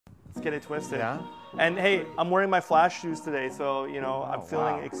get it twisted. Yeah. And hey, I'm wearing my Flash shoes today, so you know I'm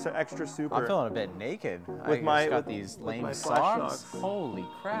feeling wow. extra super. I'm feeling a bit naked. With I just got these lame my socks. Flash socks. Holy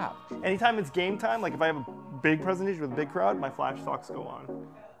crap. Anytime it's game time, like if I have a big presentation with a big crowd, my Flash socks go on,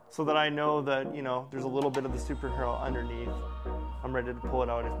 so that I know that there's a little bit of the superhero underneath. I'm ready to pull it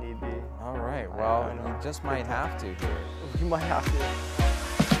out if need be. All right. Well, you just might have to here. You might have to.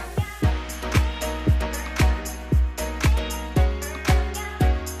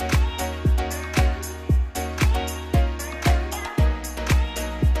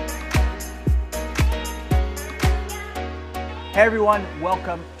 Hey everyone,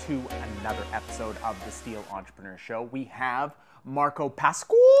 welcome to another episode of the Steel Entrepreneur Show. We have Marco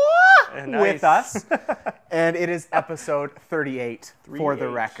Pasqua with us, and it is episode 38 for the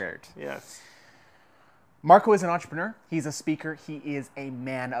record. Yes. Marco is an entrepreneur, he's a speaker, he is a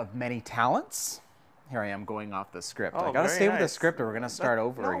man of many talents. Here I am going off the script. I gotta stay with the script or we're gonna start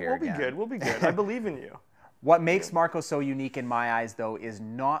over here again. We'll be good. I believe in you. What makes Marco so unique in my eyes, though, is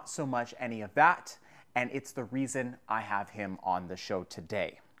not so much any of that, and it's the reason I have him on the show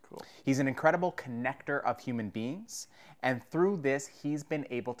today. Cool. He's an incredible connector of human beings, and through this, he's been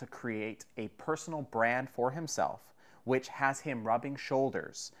able to create a personal brand for himself, which has him rubbing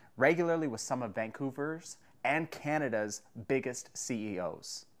shoulders regularly with some of Vancouver's and Canada's biggest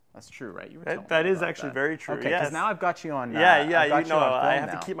CEOs. That's true, right? You were that is actually very true. Okay, because now I've got you on. I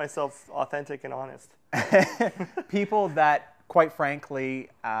have to keep myself authentic and honest. People that, quite frankly,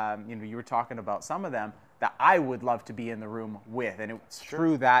 you were talking about some of them that I would love to be in the room with, and it's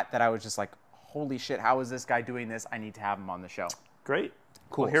through that I was just like, holy shit, how is this guy doing this? I need to have him on the show. Great.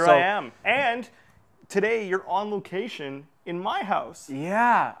 Cool. Well, here I am. And today you're on location in my house.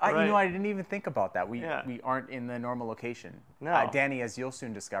 Yeah. Right. I didn't even think about that. We aren't in the normal location. No. Danny, as you'll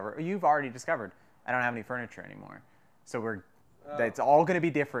soon discover, or you've already discovered, I don't have any furniture anymore. So it's all going to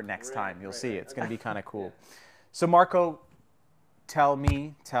be different next time. You'll see. It's going to be kind of cool. So Marco,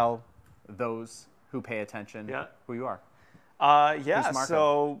 tell those who pay attention who you are.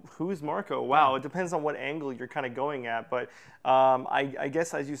 So who's Marco? Wow, it depends on what angle you're kind of going at. But I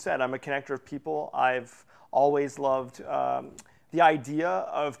guess, as you said, I'm a connector of people. I've always loved the idea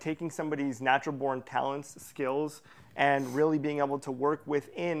of taking somebody's natural-born talents, skills, and really being able to work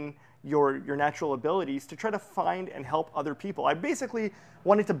within your natural abilities to try to find and help other people. I basically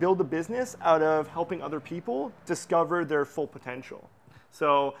wanted to build a business out of helping other people discover their full potential.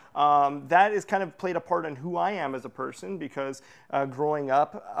 So that has kind of played a part in who I am as a person because growing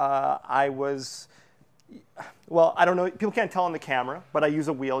up, I was, I don't know, people can't tell on the camera, but I use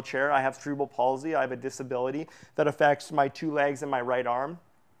a wheelchair. I have cerebral palsy. I have a disability that affects my two legs and my right arm.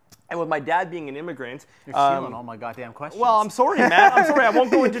 And with my dad being an immigrant, you're stealing all my goddamn questions. Well, I'm sorry, Matt. I'm sorry. I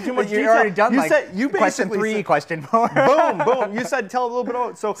won't go into too much detail. You're already done. You question 3, question 4. Boom. You said tell a little bit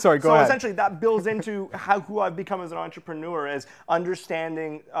about. So sorry. Go ahead. Essentially, that builds into who I've become as an entrepreneur, as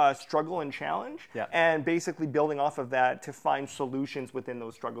understanding struggle and challenge, and basically building off of that to find solutions within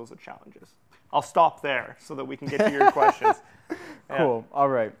those struggles and challenges. I'll stop there so that we can get to your questions. Cool. All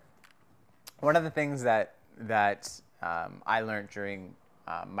right. One of the things that I learned during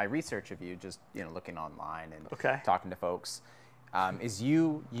my research of you, just looking online and talking to folks, is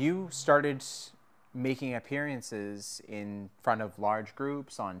you started making appearances in front of large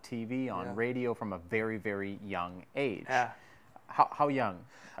groups on TV, on radio from a very, very young age. Yeah. How young?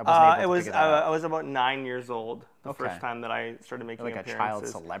 I was about 9 years old the first time that I started making appearances. Like a child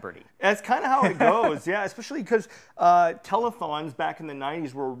celebrity. That's kind of how it goes, especially because telethons back in the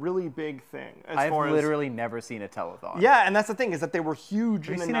 90s were a really big thing. I've literally never seen a telethon. Yeah, and that's the thing, is that they were huge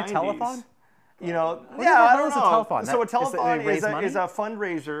in the 90s. Have you seen a telethon? I don't know. A telethon? So a telethon is a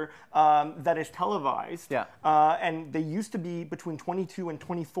fundraiser that is televised. Yeah. And they used to be between 22 and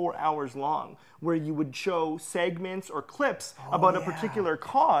 24 hours long, where you would show segments or clips about a particular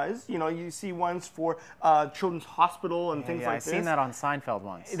cause. You see ones for Children's Hospital and things like this. I've seen that on Seinfeld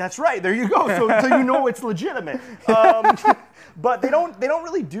once. That's right. There you go. So you know it's legitimate. But they don't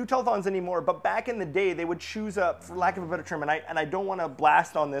really do telethons anymore. But back in the day, they would choose for lack of a better term, and I don't want to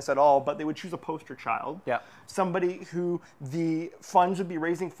blast on this at all, but they would choose a poster child. Yeah. Somebody who the funds would be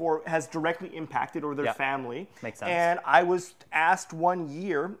raising for has directly impacted or their family. Makes sense. And I was asked one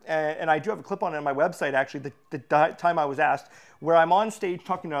year, and I do have a clip on it on my website actually, the time I was asked, where I'm on stage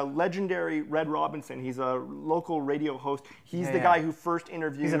talking to legendary Red Robinson. He's a local radio host. He's the guy who first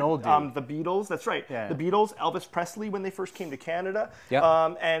interviewed He's an old dude. The Beatles. That's right. Yeah. The Beatles, Elvis Presley when they first came to Canada.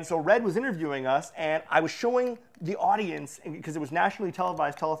 Yep. And so Red was interviewing us, and I was showing the audience, because it was nationally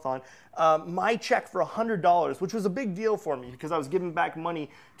televised telethon, my check for $100, which was a big deal for me because I was giving back money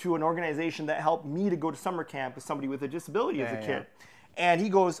to an organization that helped me to go to summer camp with somebody with a disability as a kid. And he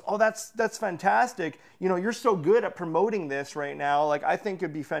goes, oh, that's fantastic. You know, you're so good at promoting this right now. Like, I think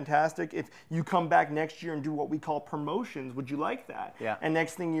it'd be fantastic if you come back next year and do what we call promotions. Would you like that? Yeah. And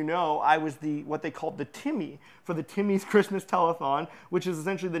next thing you know, I was what they called the Timmy for the Timmy's Christmas Telethon, which is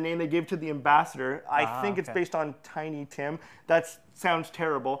essentially the name they gave to the ambassador. I think it's based on Tiny Tim. That sounds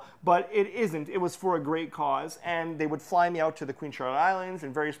terrible, but it isn't. It was for a great cause, and they would fly me out to the Queen Charlotte Islands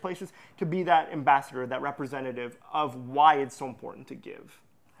and various places to be that ambassador, that representative of why it's so important to give.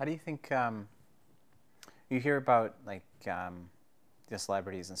 How do you think you hear about like the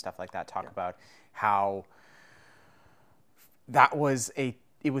celebrities and stuff like that talk about how it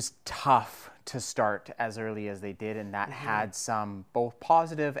was tough to start as early as they did, and that had some both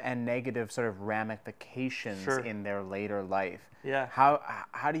positive and negative sort of ramifications in their later life. Yeah.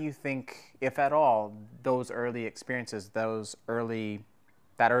 How do you think, if at all, those early experiences, that early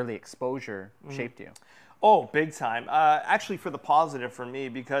exposure shaped you? Oh, big time. Actually, for the positive for me,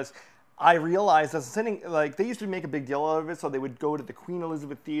 because I realized as sitting, like, they used to make a big deal out of it, so they would go to the Queen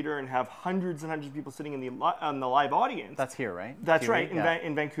Elizabeth Theatre and have hundreds and hundreds of people sitting in the live audience. That's here, right? That's right,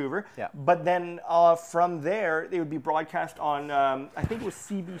 in Vancouver. Yeah. But then from there, they would be broadcast on, I think it was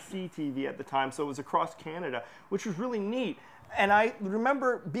CBC TV at the time, so it was across Canada, which was really neat. And I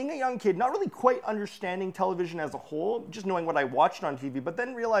remember being a young kid, not really quite understanding television as a whole, just knowing what I watched on TV, but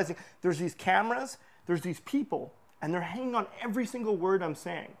then realizing there's these cameras, there's these people, and they're hanging on every single word I'm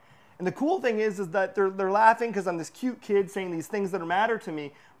saying. And the cool thing is that they're laughing because I'm this cute kid saying these things that matter to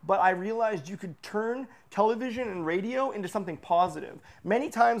me, but I realized you could turn television and radio into something positive. Many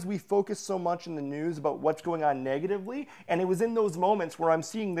times we focus so much in the news about what's going on negatively, and it was in those moments where I'm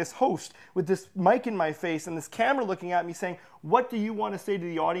seeing this host with this mic in my face and this camera looking at me saying, what do you want to say to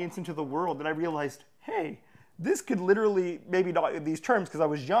the audience and to the world? That I realized, hey, this could literally, maybe not in these terms because I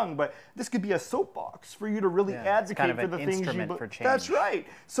was young, but this could be a soapbox for you to really advocate kind of for the things you instrument for change. That's right.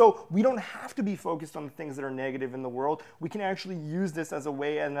 So we don't have to be focused on the things that are negative in the world. We can actually use this as a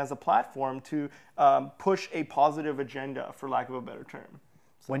way and as a platform to push a positive agenda, for lack of a better term.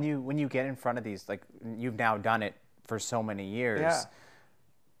 So. When you get in front of these, like you've now done it for so many years,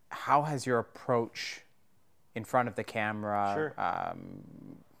 how has your approach in front of the camera,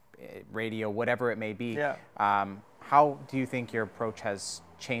 radio, whatever it may be, how do you think your approach has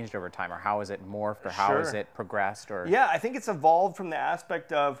changed over time, or how has it morphed, or how has it progressed? Or I think it's evolved from the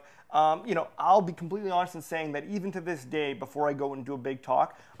aspect of, I'll be completely honest in saying that even to this day, before I go and do a big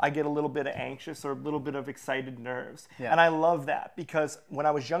talk, I get a little bit of anxious or a little bit of excited nerves. And I love that because when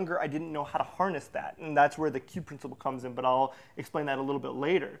I was younger, I didn't know how to harness that. And that's where the Q principle comes in, but I'll explain that a little bit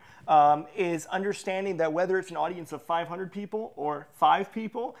later, is understanding that whether it's an audience of 500 people or 5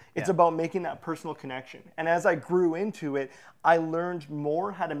 people, it's about making that personal connection. And as I grew into it, I learned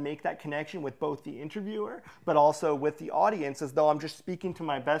more how to make that connection with both the interviewer, but also with the audience, as though I'm just speaking to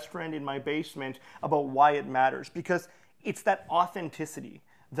my best friend in my basement about why it matters. Because it's that authenticity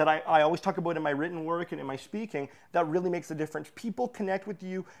that I always talk about in my written work and in my speaking that really makes a difference. People connect with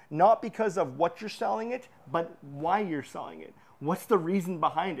you not because of what you're selling it, but why you're selling it. What's the reason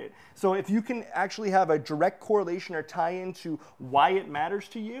behind it? So if you can actually have a direct correlation or tie-in to why it matters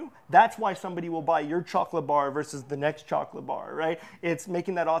to you, that's why somebody will buy your chocolate bar versus the next chocolate bar, right? It's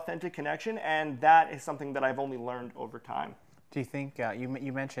making that authentic connection, and that is something that I've only learned over time. Do you think,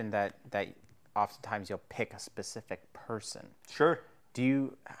 you mentioned that oftentimes you'll pick a specific person. Sure.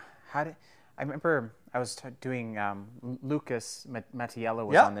 I remember I was doing Lucas Mattiello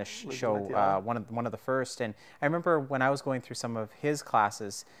was on this show, one of the first, and I remember when I was going through some of his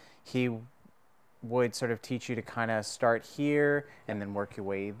classes, he would sort of teach you to kind of start here and then work your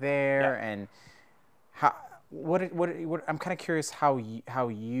way there, and I'm kind of curious how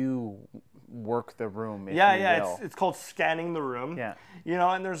you work the room. It's called scanning the room.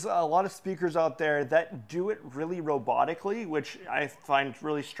 And there's a lot of speakers out there that do it really robotically, which I find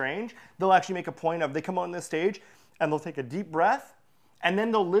really strange. They'll actually make a point of, they come on the stage and they'll take a deep breath, and then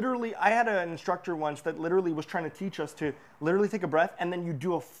they'll literally, I had an instructor once that literally was trying to teach us to literally take a breath and then you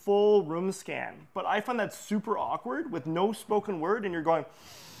do a full room scan. But I find that super awkward with no spoken word, and you're going,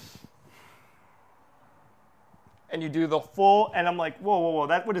 and you do the full, and I'm like, whoa,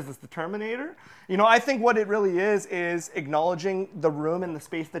 what is this, the Terminator? I think what it really is acknowledging the room and the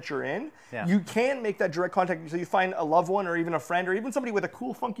space that you're in. You can make that direct contact, so you find a loved one or even a friend or even somebody with a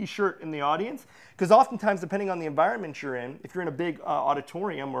cool, funky shirt in the audience, because oftentimes, depending on the environment you're in, if you're in a big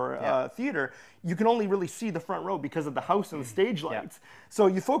auditorium or theater, you can only really see the front row because of the house and the stage lights. So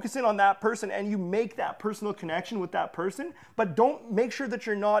you focus in on that person and you make that personal connection with that person, but don't make sure that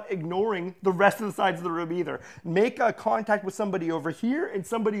you're not ignoring the rest of the sides of the room either. Make a contact with somebody over here and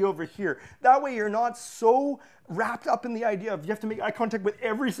somebody over here. That way you're not so wrapped up in the idea of you have to make eye contact with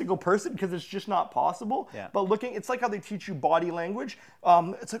every single person because it's just not possible. But it's like how they teach you body language.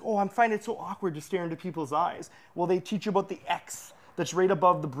 It's like, oh, I'm finding it so awkward to stare into people's eyes. Well, they teach you about the X that's right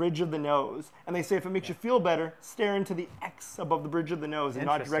above the bridge of the nose. And they say if it makes you feel better, stare into the X above the bridge of the nose and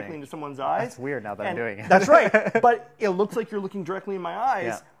not directly into someone's eyes. That's weird now that I'm doing it. That's right. But it looks like you're looking directly in my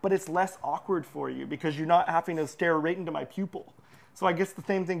eyes, but it's less awkward for you because you're not having to stare right into my pupil. So I guess the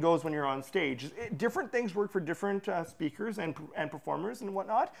same thing goes when you're on stage. Different things work for different speakers and performers and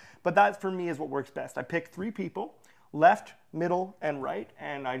whatnot, but that for me is what works best. I pick 3 people, left, middle, and right,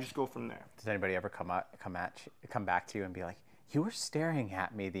 and I just go from there. Does anybody ever come back to you and be like, you were staring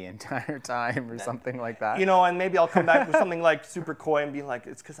at me the entire time or something like that? You know, and maybe I'll come back with something like super coy and be like,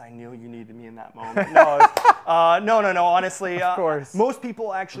 it's because I knew you needed me in that moment. No, no, honestly. Of course. Most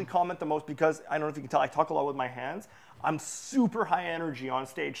people actually comment the most because, I don't know if you can tell, I talk a lot with my hands. I'm super high energy on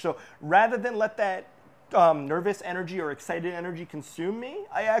stage. So rather than let that nervous energy or excited energy consume me,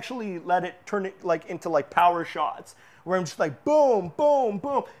 I actually let it turn it into power shots where I'm just like boom, boom,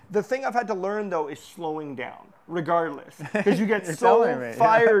 boom. The thing I've had to learn though is slowing down regardless because you get so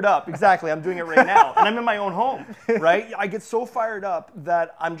fired up. Exactly. I'm doing it right now and I'm in my own home, right? I get so fired up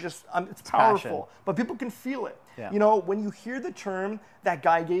that it's powerful, but people can feel it. You know, when you hear the term, that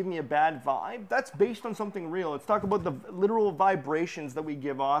guy gave me a bad vibe, that's based on something real. Let's talk about the literal vibrations that we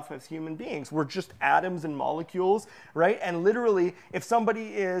give off as human beings. We're just atoms and molecules, right? And literally, if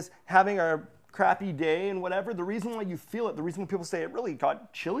somebody is having a crappy day and whatever, the reason why you feel it, the reason why people say it really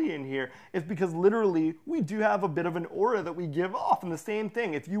got chilly in here is because literally we do have a bit of an aura that we give off. And the same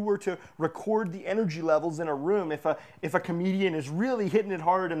thing, if you were to record the energy levels in a room, if a comedian is really hitting it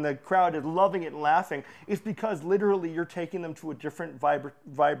hard and the crowd is loving it and laughing, it's because literally you're taking them to a different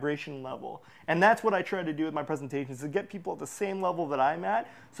vibration level. And that's what I try to do with my presentations, to get people at the same level that I'm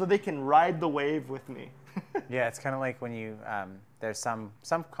at so they can ride the wave with me. Yeah, it's kind of like when you, there's some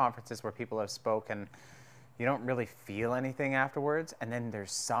conferences where people have spoken, you don't really feel anything afterwards, and then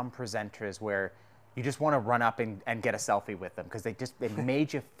there's some presenters where you just want to run up and get a selfie with them because they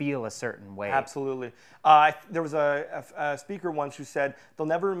made you feel a certain way. Absolutely. There was a speaker once who said they'll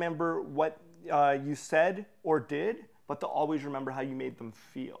never remember what you said or did, but they'll always remember how you made them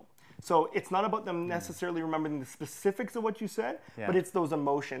feel. So it's not about them necessarily remembering the specifics of what you said, but it's those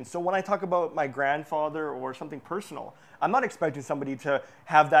emotions. So when I talk about my grandfather or something personal, I'm not expecting somebody to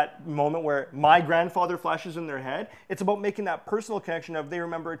have that moment where my grandfather flashes in their head. It's about making that personal connection of they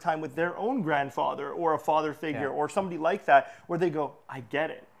remember a time with their own grandfather or a father figure or somebody like that where they go, I get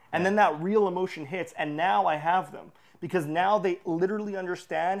it. And then that real emotion hits, and now I have them. Because now they literally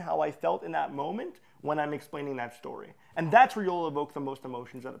understand how I felt in that moment when I'm explaining that story. And that's where you'll evoke the most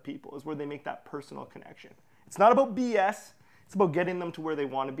emotions out of people, is where they make that personal connection. It's not about BS. It's about getting them to where they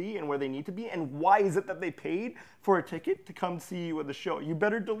want to be and where they need to be. And why is it that they paid for a ticket to come see you at the show? You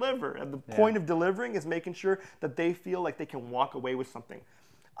better deliver. And the point of delivering is making sure that they feel like they can walk away with something.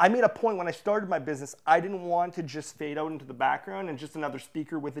 I made a point when I started my business, I didn't want to just fade out into the background and just another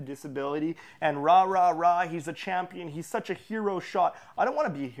speaker with a disability and rah, rah, rah, he's a champion, he's such a hero shot. I don't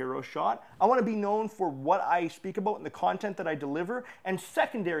want to be a hero shot. I want to be known for what I speak about and the content that I deliver. And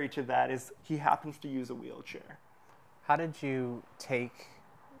secondary to that is he happens to use a wheelchair. How did you take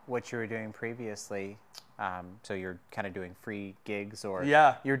what you were doing previously? So you're kind of doing free gigs, or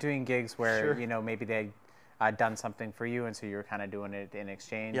you're doing gigs where, you know, maybe they done something for you, and so you're kind of doing it in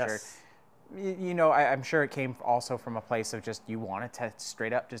exchange. Yes. Or, you know, I'm sure it came also from a place of just you wanted to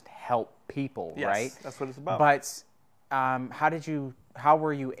straight up just help people, right? Yes, that's what it's about. But how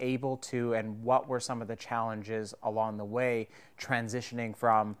were you able to, and what were some of the challenges along the way transitioning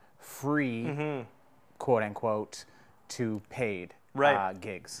from free, quote unquote, to paid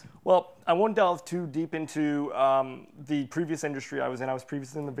gigs? Well, I won't delve too deep into the previous industry I was in. I was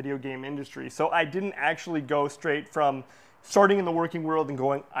previously in the video game industry. So I didn't actually go straight from starting in the working world and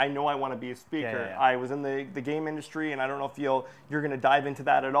going, I know I want to be a speaker. I was in the game industry, and I don't know if you're going to dive into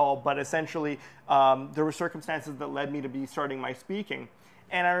that at all, but essentially there were circumstances that led me to be starting my speaking.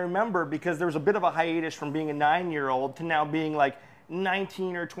 And I remember, because there was a bit of a hiatus from being a 9-year-old to now being like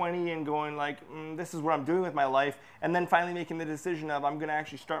 19 or 20 and going like, this is what I'm doing with my life, and then finally making the decision of I'm going to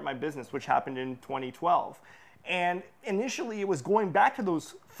actually start my business, which happened in 2012. And initially, it was going back to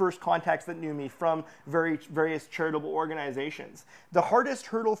those first contacts that knew me from various charitable organizations. The hardest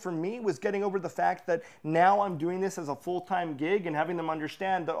hurdle for me was getting over the fact that now I'm doing this as a full-time gig and having them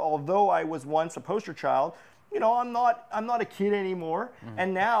understand that although I was once a poster child, you know, I'm not a kid anymore,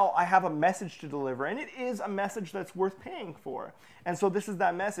 and now I have a message to deliver, and it is a message that's worth paying for. And so this is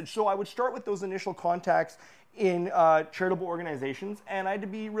that message. So I would start with those initial contacts in charitable organizations, and I had to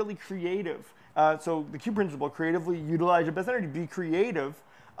be really creative. So the Q principle, creatively utilize your best energy, be creative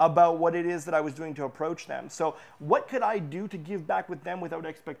about what it is that I was doing to approach them. So what could I do to give back with them without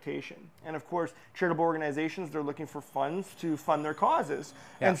expectation? And of course, charitable organizations, they're looking for funds to fund their causes.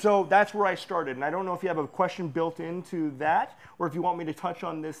 Yeah. And so that's where I started. And I don't know if you have a question built into that, or if you want me to touch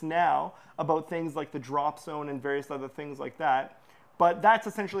on this now about things like the drop zone and various other things like that. But that's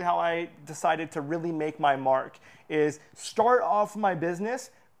essentially how I decided to really make my mark, is start off my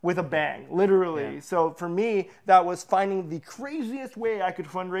business with a bang, literally. Yeah. So for me, that was finding the craziest way I could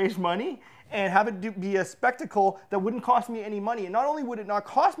fundraise money and have it be a spectacle that wouldn't cost me any money. And not only would it not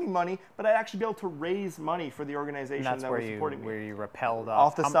cost me money, but I'd actually be able to raise money for the organization that was supporting me. Where you rappelled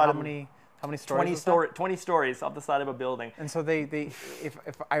off the side of how many stories? 20 stories off the side of a building. And so if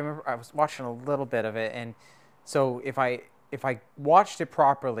I remember, I was watching a little bit of it, and so if I watched it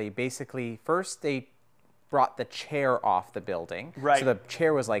properly, basically first they brought the chair off the building. Right. So the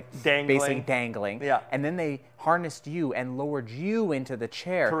chair was like basically dangling. Yeah. And then they harnessed you and lowered you into the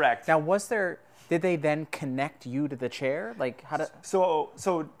chair. Correct. Now, did they then connect you to the chair? Like how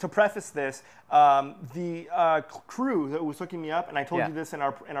So to preface this, the crew that was hooking me up, and I told you this in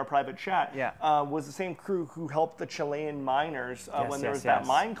our private chat, was the same crew who helped the Chilean miners when there was that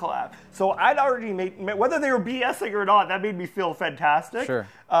mine collapse. So I'd already made, whether they were BSing or not, that made me feel fantastic. Sure.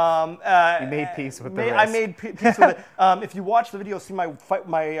 You made peace with the risk. I made peace with it. If you watch the video, see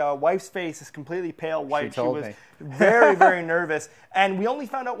my wife's face is completely pale white. She was very, very nervous. And we only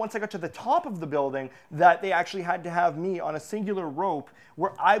found out once I got to the top of the building that they actually had to have me on a singular rope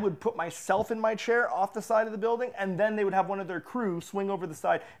where I would put myself in my chair off the side of the building, and then they would have one of their crew swing over the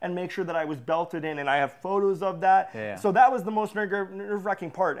side and make sure that I was belted in, and I have photos of that. Yeah. So that was the most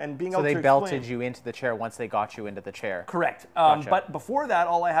nerve-wracking part, and being able to explain. So they belted you into the chair once they got you into the chair. Correct. Gotcha. But before that,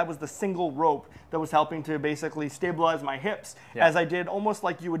 all I had was the single rope that was helping to basically stabilize my hips, as I did almost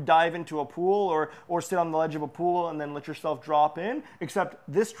like you would dive into a pool or sit on the ledge of a pool and then let yourself drop in, except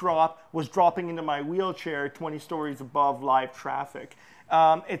this drop was dropping into my wheelchair 20 stories above live traffic.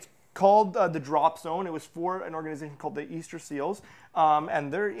 It's called the Drop Zone. It was for an organization called the Easter Seals,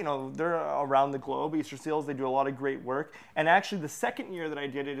 and they're around the globe. Easter Seals, they do a lot of great work. And actually, the second year that I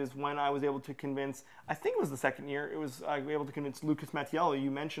did it is when I was able to convince. I think it was the second year. I was able to convince Lucas Mattiello.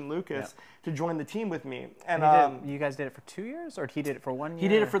 You mentioned Lucas to join the team with me. And you guys did it for 2 years, or he did it for 1 year? He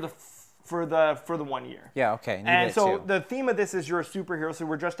did it for the 1 year. Yeah. Okay. And so the theme of this is you're a superhero. So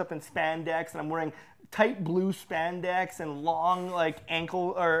we're dressed up in spandex, and I'm wearing tight blue spandex and long like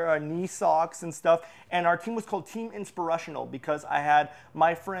ankle or knee socks and stuff. And our team was called Team Inspirational because I had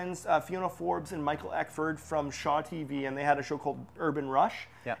my friends Fiona Forbes and Michael Eckford from Shaw TV, and they had a show called Urban Rush.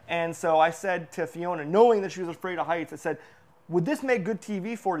 Yeah. And so I said to Fiona, knowing that she was afraid of heights, I said, would this make good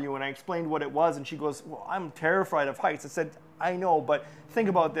TV for you? And I explained what it was, and she goes, well, I'm terrified of heights. I said, I know, but think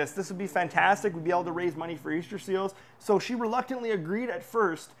about this. This would be fantastic. We'd be able to raise money for Easter Seals. So she reluctantly agreed at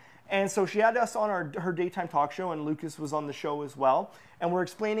first. And so she had us on her daytime talk show, and Lucas was on the show as well. And we're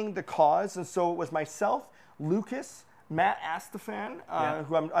explaining the cause. And so it was myself, Lucas, Matt Astafan,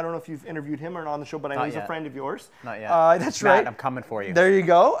 who I don't know if you've interviewed him or not on the show, but I know he's a friend of yours. Not yet. That's Matt, right. I'm coming for you. There you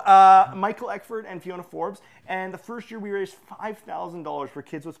go. Michael Eckford and Fiona Forbes. And the first year we raised $5,000 for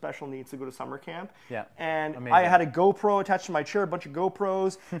kids with special needs to go to summer camp. Yeah. And amazing. I had a GoPro attached to my chair, a bunch of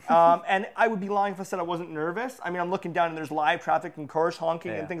GoPros. And I would be lying if I said I wasn't nervous. I mean, I'm looking down and there's live traffic and cars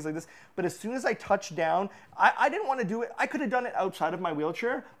honking and things like this. But as soon as I touched down, I didn't want to do it. I could have done it outside of my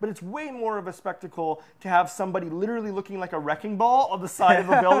wheelchair, but it's way more of a spectacle to have somebody literally looking like a wrecking ball on the side of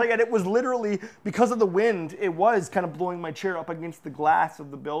a building. And it was literally, because of the wind, it was kind of blowing my chair up against the glass of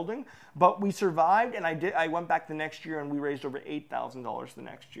the building. But we survived, and I went back the next year, and we raised over $8,000 the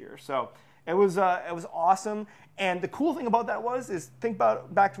next year. So it was awesome. And the cool thing about that think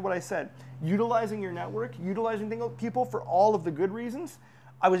back to what I said, utilizing your network, utilizing people for all of the good reasons.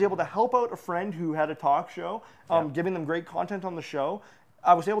 I was able to help out a friend who had a talk show, giving them great content on the show.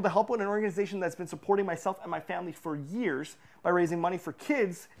 I was able to help out an organization that's been supporting myself and my family for years by raising money for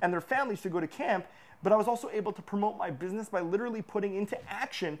kids and their families to go to camp. but I was also able to promote my business by literally putting into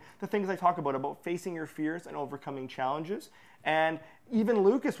action the things I talk about facing your fears and overcoming challenges. And even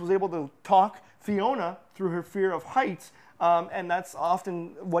Lucas was able to talk Fiona through her fear of heights. And that's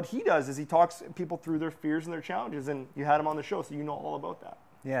often what he does, is he talks people through their fears and their challenges. And you had him on the show, so you know all about that.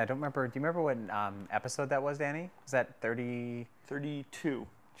 Yeah, I don't remember. Do you remember what episode that was, Danny? Was that 30? 32.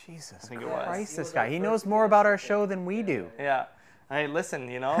 Jesus I think it was. Christ, this guy. He knows more about our show than we do. Yeah. Hey, listen,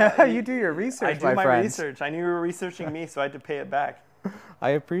 you know. You do your research, I do my research. I knew you were researching me, so I had to pay it back. I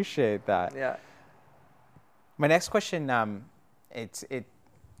appreciate that. Yeah. My next question,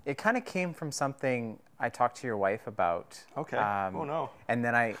 it kind of came from something I talked to your wife about. Okay. Oh no. And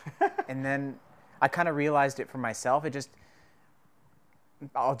then I kind of realized it for myself.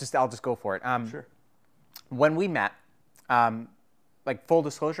 I'll just go for it. Sure. When we met, like full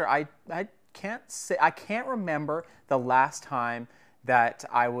disclosure, I can't remember the last time that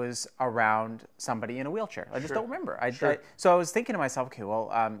I was around somebody in a wheelchair. I just don't remember. So I was thinking to myself, okay,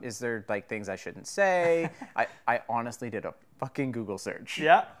 well, is there like things I shouldn't say? I honestly did a fucking Google search.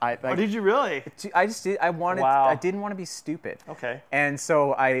 Yeah. Did you really? I just did. I didn't want to be stupid. Okay. And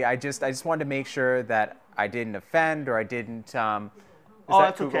so I just wanted to make sure that I didn't offend or I didn't.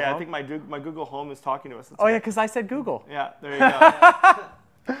 That's Google okay. Home? I think my Google Home is talking to us. That's yeah, because I said Google. Yeah, there you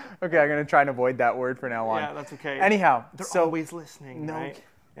go. Okay, I'm going to try and avoid that word for now on. Yeah, that's okay. Anyhow. They're always listening, no. Right?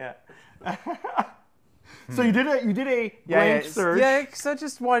 Yeah. So you did a blank search. Yeah, so I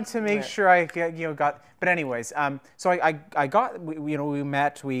just wanted to make sure I got. But anyways, so I got we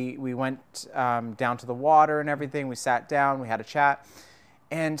met, we went down to the water and everything. We sat down, we had a chat,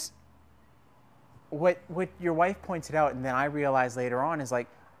 and what your wife pointed out, and then I realized later on, is like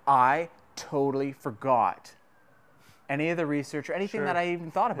I totally forgot any of the research or anything that I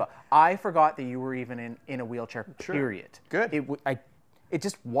even thought about. I forgot that you were even in a wheelchair. Period. Good. It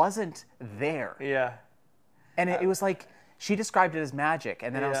just wasn't there. Yeah. And it was like, she described it as magic.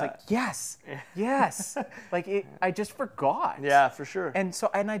 And then I was like, yes. Like, I just forgot. Yeah, for sure. And so,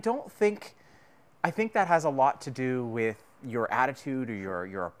 I think that has a lot to do with your attitude or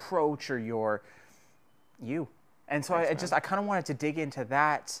your approach or you. And so I kind of wanted to dig into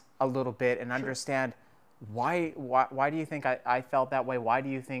that a little bit and understand why do you think I felt that way? Why do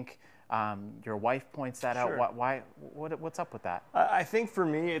you think your wife points that out? What's up with that? I think for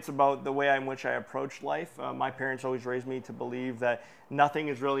me, it's about the way in which I approach life. My parents always raised me to believe that nothing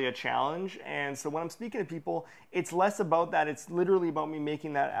is really a challenge. And so when I'm speaking to people, it's less about that. It's literally about me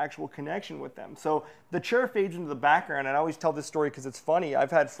making that actual connection with them. So the chair fades into the background. And I always tell this story because it's funny.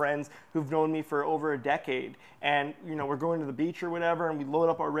 I've had friends who've known me for over a decade. And, we're going to the beach or whatever, and we load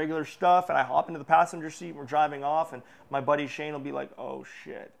up our regular stuff. And I hop into the passenger seat, and we're driving off. And my buddy Shane will be like, oh,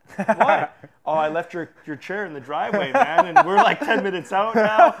 shit. What? Oh, I left your chair in the driveway, man. And we're like 10 minutes out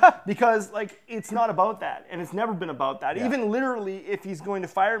now. Because, it's not about that. And it's never been about that. Yeah. Even literally, if he's going to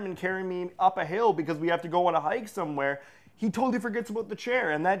fireman carry me up a hill because we have to go on a hike somewhere, he totally forgets about the chair.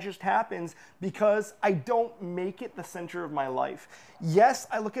 And that just happens because I don't make it the center of my life. Yes,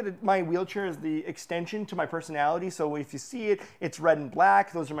 I look at my wheelchair as the extension to my personality. So if you see it, it's red and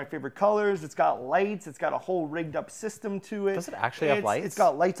black. Those are my favorite colors. It's got lights. It's got a whole rigged up system to it. Does it actually have lights? It's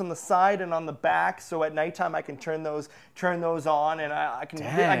got lights on the side and on the back. So at nighttime, I can turn those on, and I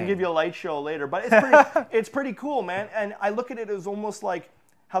can give you a light show later. But it's pretty cool, man. And I look at it as almost like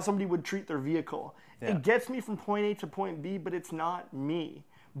how somebody would treat their vehicle. Yeah. It gets me from point A to point B, but it's not me.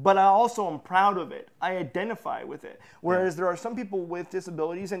 But I also am proud of it. I identify with it. Whereas there are some people with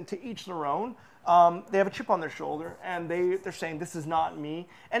disabilities, and to each their own, they have a chip on their shoulder, and they're saying, this is not me.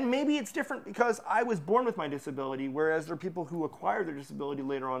 And maybe it's different because I was born with my disability, whereas there are people who acquire their disability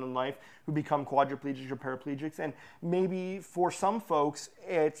later on in life who become quadriplegics or paraplegics. And maybe for some folks,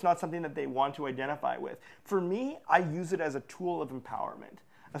 it's not something that they want to identify with. For me, I use it as a tool of empowerment.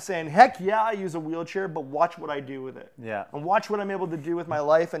 Of saying, heck yeah, I use a wheelchair, but watch what I do with it. Yeah. And watch what I'm able to do with my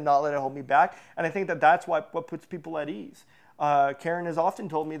life and not let it hold me back. And I think that's what puts people at ease. Karen has often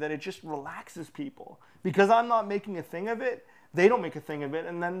told me that it just relaxes people. Because I'm not making a thing of it, they don't make a thing of it,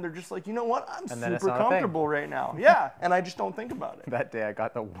 and then they're just like, you know what, I'm super comfortable right now. Yeah, and I just don't think about it. That day I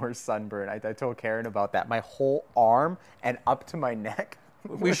got the worst sunburn. I told Karen about that. My whole arm and up to my neck.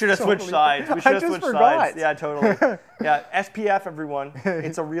 We should have switched sides. We should have switched sides. Yeah, totally. Yeah, SPF, everyone.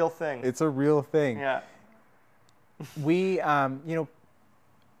 It's a real thing. It's a real thing. Yeah. We, I'm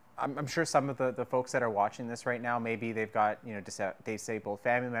sure some of the folks that are watching this right now, maybe they've got, disabled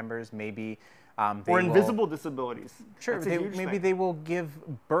family members, maybe or invisible disabilities. Sure, maybe they will give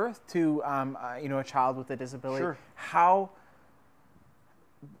birth to, a child with a disability. Sure.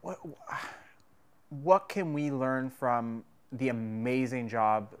 What can we learn from the amazing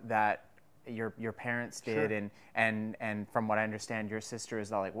job that your parents did, and from what I understand, your sister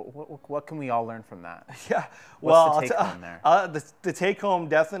is all like, what can we all learn from that? Yeah, what's the take home there? The take home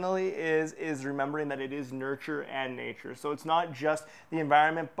definitely is remembering that it is nurture and nature. So it's not just the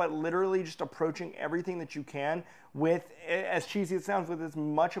environment, but literally just approaching everything that you can with, as cheesy as it sounds, with as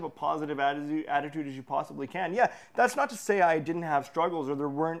much of a positive attitude as you possibly can. Yeah, that's not to say I didn't have struggles or there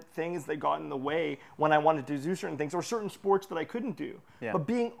weren't things that got in the way when I wanted to do certain things or certain sports that I couldn't do. Yeah. But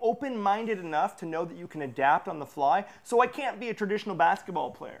being open-minded enough to know that you can adapt on the fly. So I can't be a traditional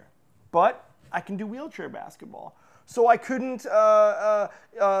basketball player, but I can do wheelchair basketball. So I couldn't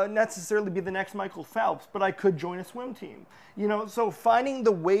necessarily be the next Michael Phelps, but I could join a swim team. You know, so finding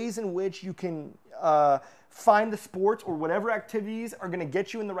the ways in which you can find the sports or whatever activities are going to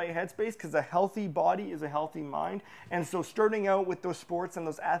get you in the right headspace, because a healthy body is a healthy mind. And so starting out with those sports and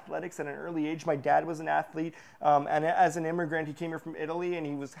those athletics at an early age, my dad was an athlete, and as an immigrant, he came here from Italy, and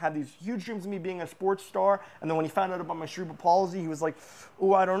he had these huge dreams of me being a sports star. And then when he found out about my cerebral palsy, he was like,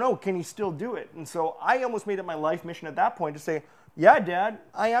 oh, I don't know, can he still do it? And so I almost made it my life mission at that point to say, yeah, Dad,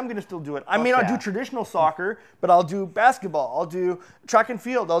 I am going to still do it. I may not do traditional soccer, but I'll do basketball, I'll do track and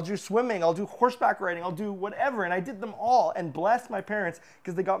field, I'll do swimming, I'll do horseback riding, I'll do whatever. And I did them all and blessed my parents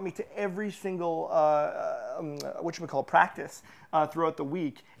because they got me to every single, practice throughout the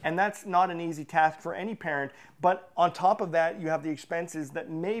week. And that's not an easy task for any parent. But on top of that, you have the expenses that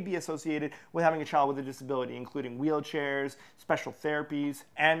may be associated with having a child with a disability, including wheelchairs, special therapies,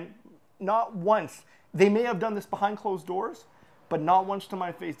 and not once. They may have done this behind closed doors, but not once to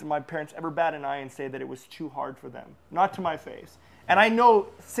my face did my parents ever bat an eye and say that it was too hard for them. Not to my face. And I know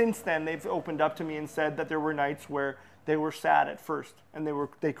since then they've opened up to me and said that there were nights where they were sad at first and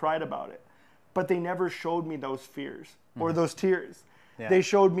they cried about it. But they never showed me those fears or those tears. Yeah. They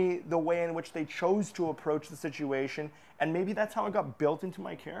showed me the way in which they chose to approach the situation, and maybe that's how it got built into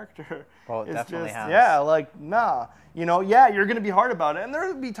my character. Well, it definitely has. Yeah, like, nah. You know, yeah, you're going to be hard about it. And there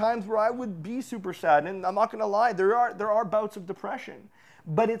would be times where I would be super sad, and I'm not going to lie, there are bouts of depression.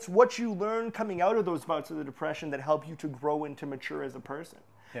 But it's what you learn coming out of those bouts of the depression that help you to grow and to mature as a person.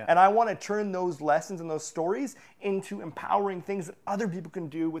 Yeah. And I want to turn those lessons and those stories into empowering things that other people can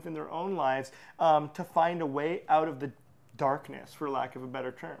do within their own lives to find a way out of the darkness, for lack of a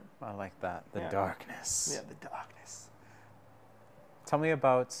better term. I like that, the darkness. Yeah, the darkness. Tell me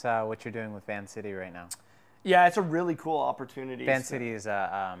about what you're doing with Van City right now. Yeah, it's a really cool opportunity. Van City is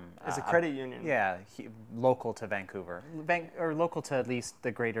a credit union. Yeah, local to Vancouver, or local to at least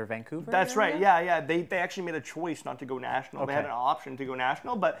the greater Vancouver. That's area? Right. Yeah. They actually made a choice not to go national. Okay. They had an option to go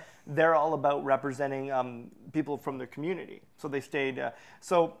national, but they're all about representing people from their community. So they stayed.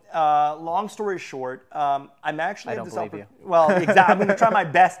 Long story short, I'm actually. I don't believe you. Well, exactly. I'm going to try my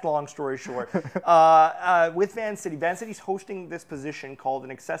best. Long story short, with Van City, Van City's hosting this position called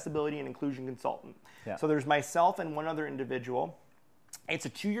an accessibility and inclusion consultant. Yeah. So there's myself and one other individual. It's a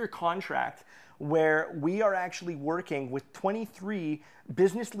 2-year contract where we are actually working with 23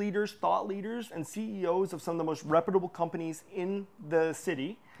 business leaders, thought leaders, and CEOs of some of the most reputable companies in the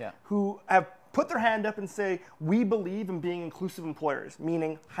city who have put their hand up and say, we believe in being inclusive employers,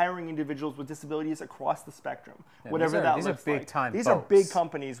 meaning hiring individuals with disabilities across the spectrum, whatever that looks like. These are big time These are big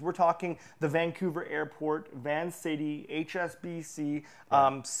companies. We're talking the Vancouver Airport, Van City, HSBC,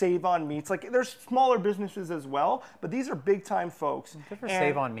 Save On Meats. Like, there's smaller businesses as well, but these are big time folks. Good for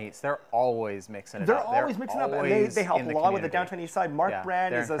Save On Meats. They're always mixing it up. They're always mixing it up. And they help a lot with the downtown east side. Mark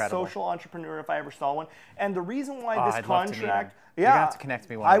Brand is incredible. A social entrepreneur if I ever saw one. And the reason why this contract... You're going to have to connect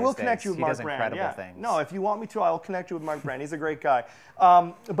me one of these days. I will connect you with Mark Brand. Incredible things. No, if you want me to, I'll connect you with Mark Brand. He's a great guy.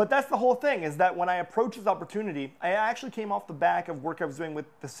 But that's the whole thing, is that when I approached this opportunity, I actually came off the back of work I was doing with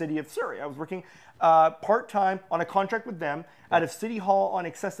the city of Surrey. I was working part-time on a contract with them out of City Hall on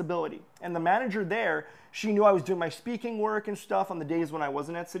accessibility. And the manager there, she knew I was doing my speaking work and stuff on the days when I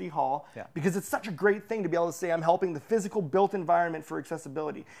wasn't at City Hall, because it's such a great thing to be able to say I'm helping the physical built environment for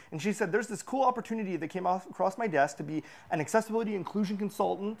accessibility. And she said, there's this cool opportunity that came across my desk to be an accessibility inclusion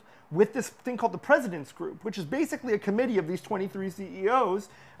consultant with this thing called the President's Group, which is basically a committee of these 23 CEOs.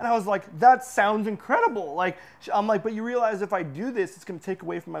 And I was like, that sounds incredible. Like, I'm like, but you realize if I do this, it's going to take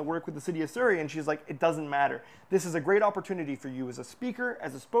away from my work with the city of Surrey. And she's like, it doesn't matter. This is a great opportunity for you as a speaker,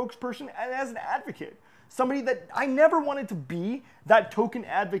 as a spokesperson, and as an advocate. Somebody that I never wanted to be that token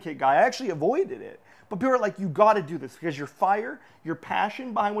advocate guy. I actually avoided it. But people are like, you got to do this because your fire, your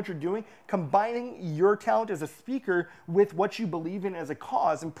passion behind what you're doing, combining your talent as a speaker with what you believe in as a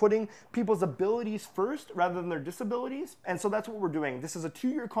cause and putting people's abilities first rather than their disabilities. And so that's what we're doing. This is a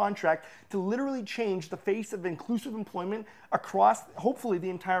 2-year contract to literally change the face of inclusive employment across, hopefully, the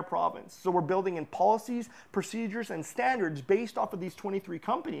entire province. So we're building in policies, procedures, and standards based off of these 23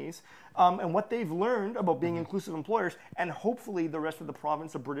 companies and what they've learned about being inclusive employers. And hopefully the rest of the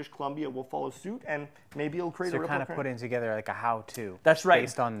province of British Columbia will follow suit, and maybe it'll create a ripple effect. So you're kind of putting together like a how-to. That's right.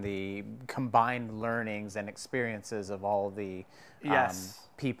 Based on the combined learnings and experiences of all the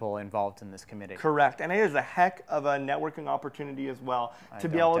people involved in this committee. Correct. And it is a heck of a networking opportunity as well to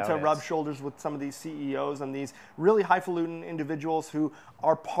be able to rub shoulders with some of these CEOs and these really highfalutin individuals who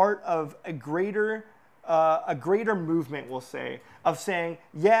are part of a greater movement, we'll say, of saying,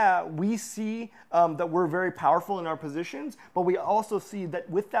 yeah, we see that we're very powerful in our positions, but we also see that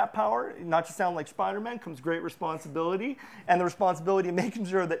with that power, not to sound like Spider-Man, comes great responsibility, and the responsibility of making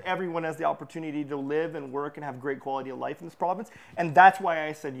sure that everyone has the opportunity to live and work and have great quality of life in this province. And that's why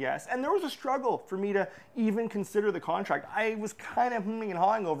I said yes. And there was a struggle for me to even consider the contract. I was kind of hemming and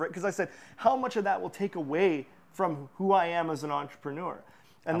hawing over it because I said, how much of that will take away from who I am as an entrepreneur?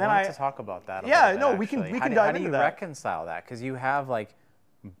 And I wanted to talk about that. We can dive into that. How do you reconcile that? Because you have like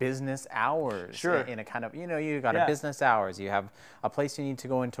business hours. Sure. In a kind of, you got a business hours. You have a place you need to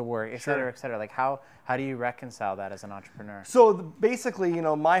go into work, et cetera, et cetera. Like how do you reconcile that as an entrepreneur? So basically,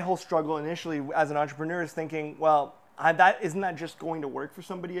 my whole struggle initially as an entrepreneur is thinking, well, isn't that just going to work for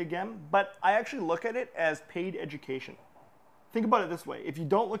somebody again? But I actually look at it as paid education. Think about it this way. If you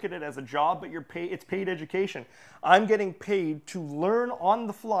don't look at it as a job, but it's paid education. I'm getting paid to learn on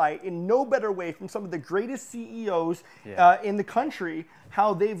the fly in no better way from some of the greatest CEOs in the country,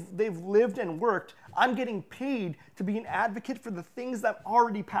 how they've lived and worked. I'm getting paid to be an advocate for the things that I'm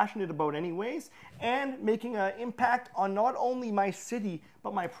already passionate about anyways, and making an impact on not only my city,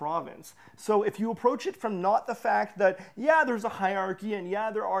 but my province. So if you approach it from not the fact that, there's a hierarchy and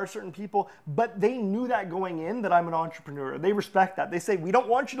there are certain people, but they knew that going in that I'm an entrepreneur. They respect that. They say, we don't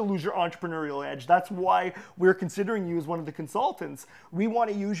want you to lose your entrepreneurial edge. That's why we're considering you as one of the consultants. We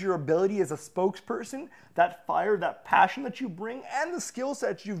want to use your ability as a spokesperson, that fire, that passion that you bring, and the skill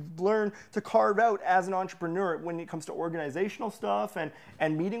sets you've learned to carve out as an entrepreneur when it comes to organizational stuff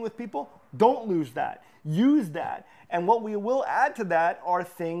and meeting with people. Don't lose that. Use that. And what we will add to that are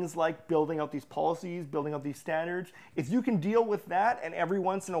things like building out these policies, building out these standards. If you can deal with that and every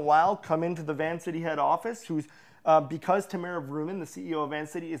once in a while come into the Van City head office, who's because Tamara Vrooman, the CEO of Van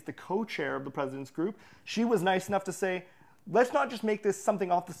City, is the co-chair of the President's Group, she was nice enough to say, let's not just make this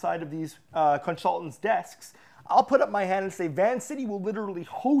something off the side of these consultants' desks. I'll put up my hand and say Van City will literally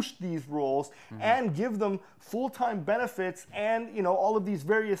host these roles and give them full-time benefits and all of these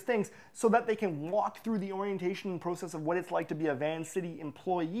various things so that they can walk through the orientation process of what it's like to be a Van City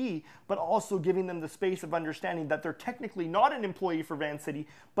employee, but also giving them the space of understanding that they're technically not an employee for Van City,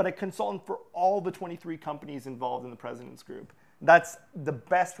 but a consultant for all the 23 companies involved in the President's Group. That's the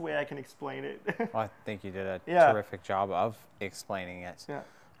best way I can explain it. Well, I think you did a terrific job of explaining it. Yeah.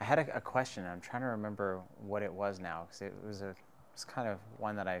 I had a question. I'm trying to remember what it was now because it's kind of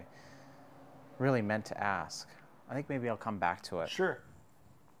one that I really meant to ask. I think maybe I'll come back to it. Sure.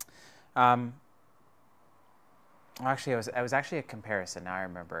 Actually, it was actually a comparison. Now I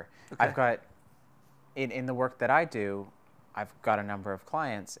remember. Okay. I've got in the work that I do, I've got a number of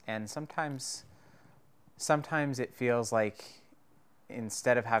clients, and sometimes it feels like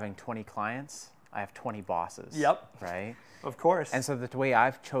instead of having 20 clients, I have 20 bosses. Yep. Right? Of course. And so the way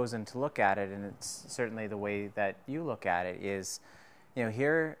I've chosen to look at it, and it's certainly the way that you look at it, is,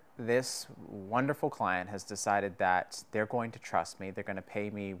 here this wonderful client has decided that they're going to trust me. They're going to pay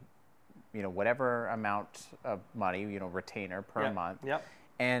me, whatever amount of money, retainer per month. Yep.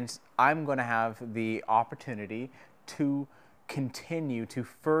 And I'm going to have the opportunity to continue to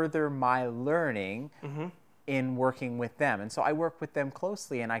further my learning in working with them. And so I work with them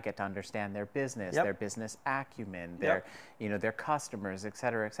closely and I get to understand their business, their business acumen, their customers, et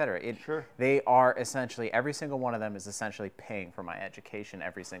cetera, et cetera. They are essentially, every single one of them is essentially paying for my education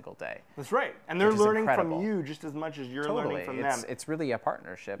every single day. That's right. And they're learning from you just as much as you're learning from them. It's really a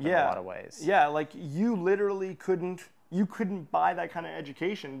partnership in a lot of ways. Yeah, like you literally couldn't buy that kind of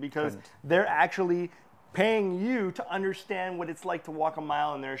education because they're actually paying you to understand what it's like to walk a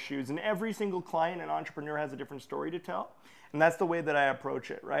mile in their shoes. And every single client and entrepreneur has a different story to tell. And that's the way that I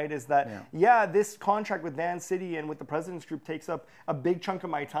approach it, right? Is that, this contract with Van City and with the President's Group takes up a big chunk of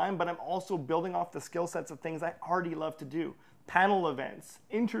my time, but I'm also building off the skill sets of things I already love to do. panel events,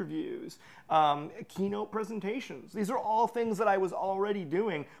 interviews, keynote presentations. These are all things that I was already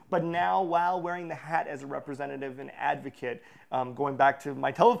doing, but now while wearing the hat as a representative and advocate, going back to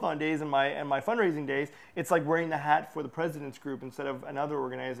my telethon days and my fundraising days, it's like wearing the hat for the President's Group instead of another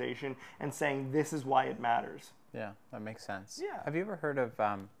organization and saying this is why it matters. Yeah, that makes sense. Yeah. Have you ever heard of,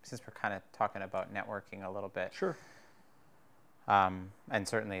 since we're kind of talking about networking a little bit. Sure. And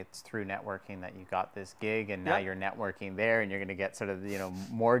certainly it's through networking that you got this gig, and now you're networking there, and you're going to get sort of,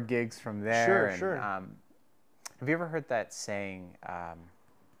 more gigs from there. Sure, and, sure. Have you ever heard that saying,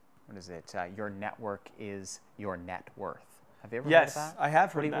 what is it? Your network is your net worth. Have you ever heard of that? Yes, I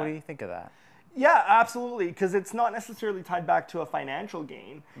have heard that. What do you think of that? Yeah, absolutely, because it's not necessarily tied back to a financial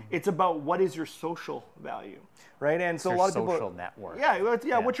gain. Mm-hmm. It's about what is your social value, right? And so your a lot of people, social net worth.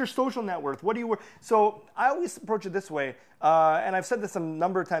 Yeah. What's your social net worth? What do you? So I always approach it this way, and I've said this a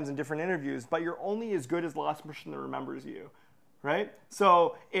number of times in different interviews. But you're only as good as the last person that remembers you. Right?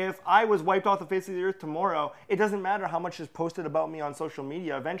 So if I was wiped off the face of the earth tomorrow, it doesn't matter how much is posted about me on social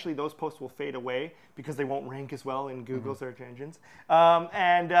media. Eventually those posts will fade away because they won't rank as well in Google search engines.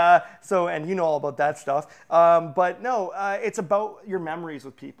 And you know all about that stuff. But no, it's about your memories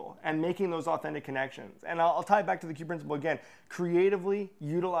with people and making those authentic connections. And I'll tie it back to the key principle again, creatively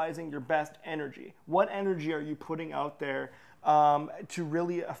utilizing your best energy. What energy are you putting out there to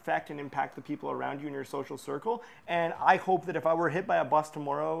really affect and impact the people around you in your social circle? And I hope that if I were hit by a bus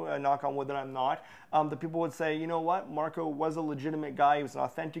tomorrow, knock on wood that I'm not, the people would say, you know what, Marco was a legitimate guy, he was an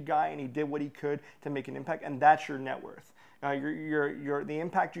authentic guy, and he did what he could to make an impact, and that's your net worth. The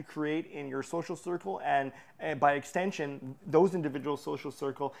impact you create in your social circle and by extension, those individual social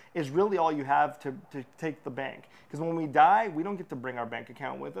circle is really all you have to take the bank. Because when we die, we don't get to bring our bank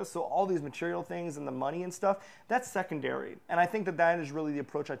account with us. So all these material things and the money and stuff, that's secondary. And I think that is really the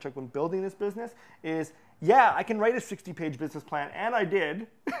approach I took when building this business is, yeah, I can write a 60-page business plan, and I did.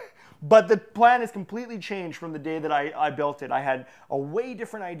 But the plan is completely changed from the day that I built it. I had a way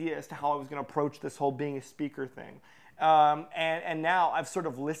different idea as to how I was going to approach this whole being a speaker thing. And now I've sort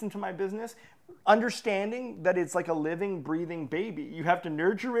of listened to my business, understanding that it's like a living, breathing baby. You have to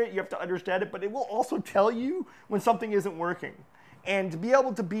nurture it, you have to understand it, but it will also tell you when something isn't working. And to be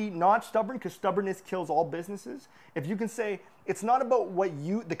able to be not stubborn, because stubbornness kills all businesses, if you can say, it's not about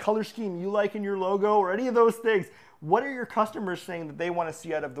the color scheme you like in your logo or any of those things. What are your customers saying that they want to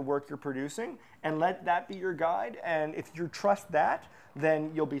see out of the work you're producing? And let that be your guide. And if you trust that,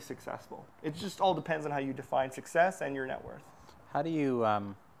 then you'll be successful. It just all depends on how you define success and your net worth. How do you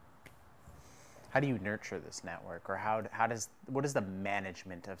nurture this network, or what is the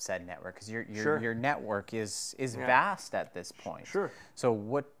management of said network? Because your network is vast at this point. Sure. So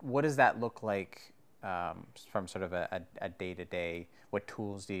what does that look like from sort of a day-to-day? What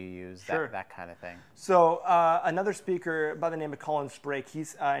tools do you use? Sure. That kind of thing. So another speaker by the name of Colin Sprake,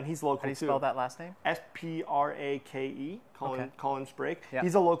 he's local too. How do you spell that last name? Sprake. Colin Sprake. Yeah.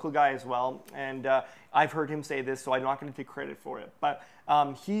 He's a local guy as well, and I've heard him say this, so I'm not going to take credit for it. But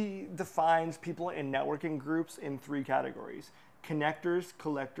he defines people in networking groups in 3 categories: connectors,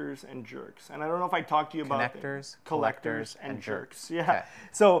 collectors, and jerks. And I don't know if I talked to you about connectors, collectors, and jerks. Yeah. Okay.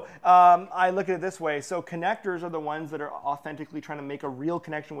 So I look at it this way. So connectors are the ones that are authentically trying to make a real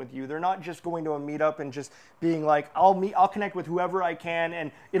connection with you. They're not just going to a meetup and just being like, I'll connect with whoever I can,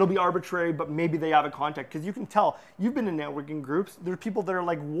 and it'll be arbitrary, but maybe they have a contact. Because you can tell, you've been in networking groups, there are people that are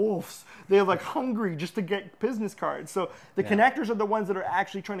like wolves. They're like hungry just to get business cards. So the connectors are the ones that are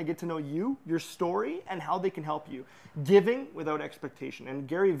actually trying to get to know you, your story, and how they can help you. Giving without expectation. And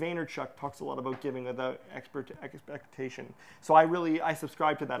Gary Vaynerchuk talks a lot about giving without expectation. So I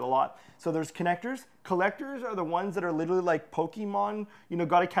subscribe to that a lot. So there's connectors. Collectors are the ones that are literally like Pokemon.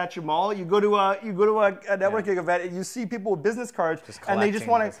 Got to catch them all. You go to a networking event and you see people with business cards, and they just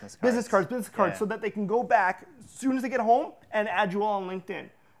want business cards, so that they can go back as soon as they get home and add you all on LinkedIn.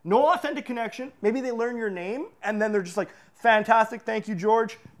 No authentic connection. Maybe they learn your name, and then they're just like, fantastic, thank you,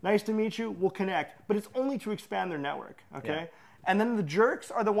 George. Nice to meet you. We'll connect. But it's only to expand their network, okay? Yeah. And then the jerks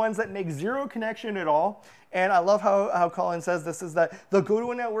are the ones that make zero connection at all. And I love how Colin says this, is that they'll go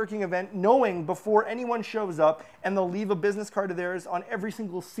to a networking event knowing before anyone shows up, and they'll leave a business card of theirs on every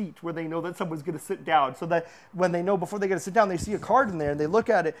single seat where they know that someone's going to sit down. So that when they know before they get to sit down, they see a card in there and they look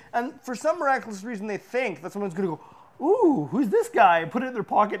at it. And for some miraculous reason, they think that someone's going to go, ooh, who's this guy? And put it in their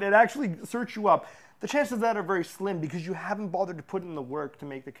pocket and actually search you up. The chances of that are very slim because you haven't bothered to put in the work to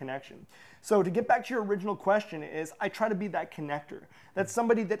make the connection. So to get back to your original question is, I try to be that connector. That's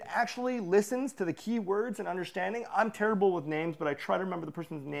somebody that actually listens to the key words and understanding. I'm terrible with names, but I try to remember the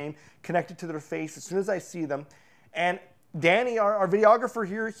person's name, connect it to their face as soon as I see them. And Danny, our videographer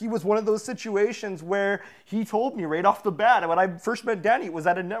here, he was one of those situations where he told me right off the bat, when I first met Danny, it was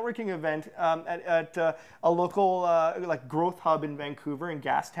at a networking event at a local like growth hub in Vancouver, in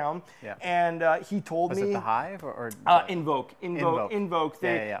Gastown. Yeah. And he told me... Was it the Hive or Invoke.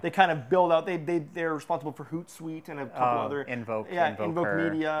 Yeah. They kind of build out, they're responsible for Hootsuite and a couple other... Invoke. Yeah, Invoke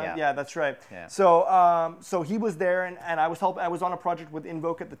Media. Yeah, that's right. Yeah. So he was there, and I was on a project with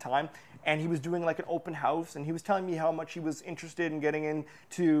Invoke at the time. And he was doing like an open house, and he was telling me how much he was interested in getting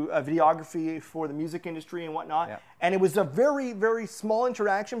into videography for the music industry and whatnot. Yeah. And it was a very, very small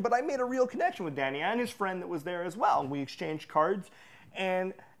interaction, but I made a real connection with Danny and his friend that was there as well. And we exchanged cards.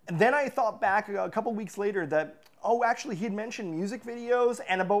 And then I thought back a couple weeks later that, oh, actually he had mentioned music videos,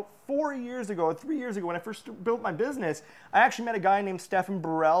 and about 3 years ago, when I first built my business, I actually met a guy named Stefan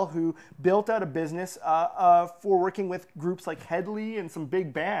Burrell who built out a business for working with groups like Headley and some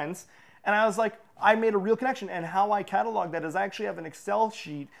big bands. And I was like, I made a real connection. And how I catalog that is I actually have an Excel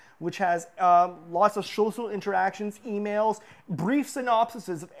sheet which has lots of social interactions, emails, brief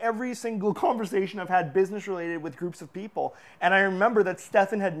synopsises of every single conversation I've had business related with groups of people. And I remember that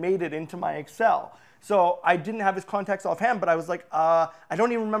Stefan had made it into my Excel. So I didn't have his contacts offhand, but I was like, I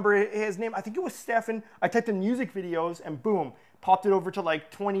don't even remember his name. I think it was Stefan. I typed in music videos and boom, popped it over to like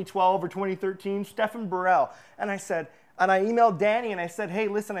 2012 or 2013, Stefan Burrell. And I emailed Danny and I said, hey,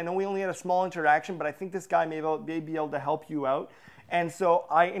 listen, I know we only had a small interaction, but I think this guy may be able to help you out. And so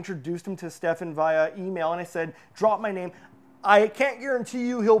I introduced him to Stefan via email and I said, drop my name. I can't guarantee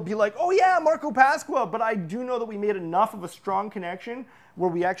you he'll be like, oh yeah, Marco Pasqua, but I do know that we made enough of a strong connection where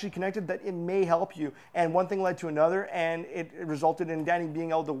we actually connected that it may help you. And one thing led to another, and it resulted in Danny being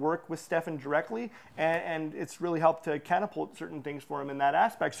able to work with Stefan directly, and it's really helped to catapult certain things for him in that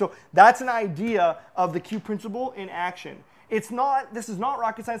aspect. So that's an idea of the Q principle in action. This is not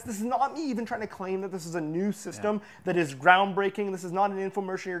rocket science. This is not me even trying to claim that this is a new system that is groundbreaking. This is not an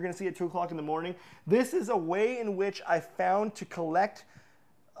infomercial you're going to see at 2 o'clock in the morning. This is a way in which I found to collect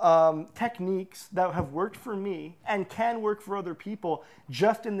techniques that have worked for me and can work for other people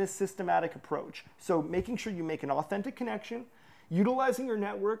just in this systematic approach. So making sure you make an authentic connection, utilizing your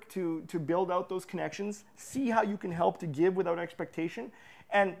network to build out those connections, see how you can help to give without expectation.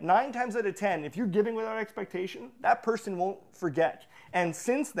 And 9 times out of 10, if you're giving without expectation, that person won't forget. And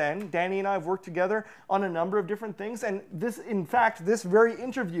since then, Danny and I have worked together on a number of different things. And this, in fact, this very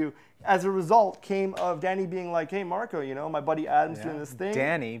interview, as a result, came of Danny being like, hey, Marco, you know, my buddy Adam's doing this thing.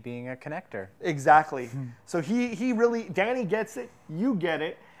 Danny being a connector. Exactly. So he really, Danny gets it, you get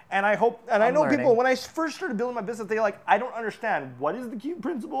it. And I hope, and I know people, when I first started building my business, they're like, I don't understand. What is the Q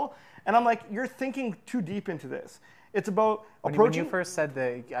principle? And I'm like, you're thinking too deep into this. It's about approaching. When you first said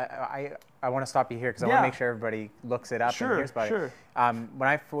I want to stop you here because I want to make sure everybody looks it up and hears about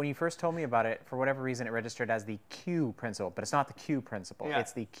it. When you first told me about it, for whatever reason, it registered as the Q principle, but it's not the Q principle. Yeah.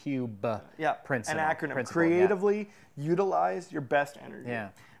 It's the Cube principle. An acronym. Creatively utilize your best energy. Yeah.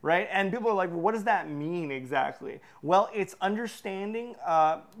 Right? And people are like, well, what does that mean exactly? Well, it's understanding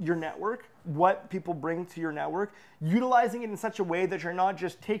your network, what people bring to your network, utilizing it in such a way that you're not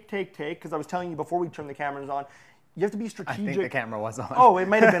just take, because I was telling you before we turned the cameras on, you have to be strategic. I think the camera was on. Oh, it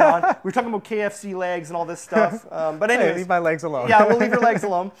might have been on. We were talking about KFC legs and all this stuff. But anyways. Hey, leave my legs alone. Yeah, we'll leave your legs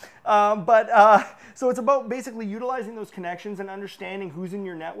alone. So it's about basically utilizing those connections and understanding who's in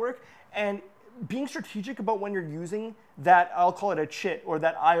your network and being strategic about when you're using that, I'll call it a chit or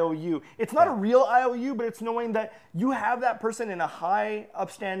that IOU. It's not a real IOU, but it's knowing that you have that person in a high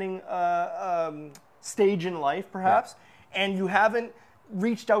upstanding stage in life, perhaps, and you haven't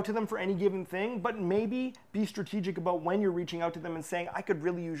reached out to them for any given thing, but maybe be strategic about when you're reaching out to them and saying, I could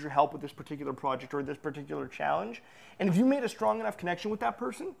really use your help with this particular project or this particular challenge. And if you made a strong enough connection with that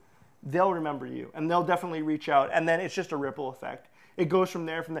person, they'll remember you and they'll definitely reach out. And then it's just a ripple effect. It goes from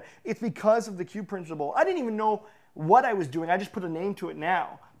there. It's because of the Q principle. I didn't even know what I was doing. I just put a name to it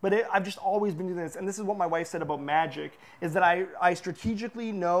now. But I've just always been doing this. And this is what my wife said about magic, is that I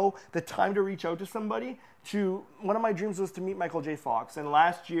strategically know the time to reach out to somebody. One of my dreams was to meet Michael J. Fox. And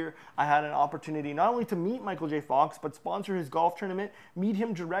last year, I had an opportunity not only to meet Michael J. Fox, but sponsor his golf tournament, meet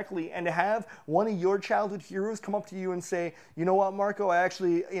him directly, and to have one of your childhood heroes come up to you and say, you know what, Marco, I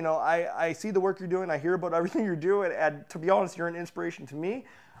actually, I see the work you're doing. I hear about everything you're doing. And to be honest, you're an inspiration to me.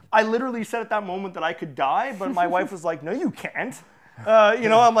 I literally said at that moment that I could die, but my wife was like, no, you can't.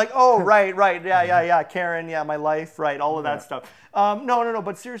 I'm like, oh, right, yeah, Karen, yeah, my life, right, all of that stuff. No,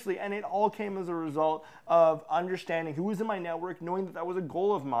 but seriously, and it all came as a result of understanding who was in my network, knowing that that was a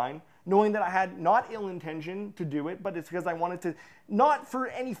goal of mine, knowing that I had not ill intention to do it, but it's because I wanted to, not for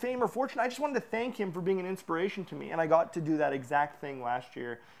any fame or fortune, I just wanted to thank him for being an inspiration to me. And I got to do that exact thing last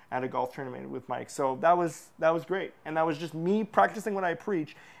year at a golf tournament with Mike. So that was great. And that was just me practicing what I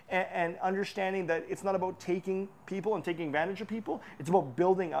preach and understanding that it's not about taking people and taking advantage of people. It's about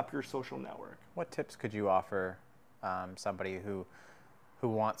building up your social network. What tips could you offer somebody who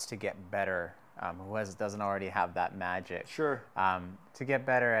wants to get better, who doesn't already have that magic? Sure. To get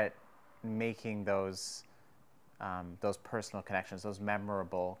better at making those personal connections, those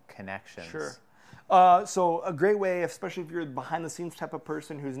memorable connections. Sure. So a great way, especially if you're a behind-the-scenes type of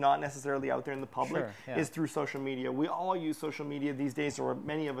person who's not necessarily out there in the public, is through social media. We all use social media these days, or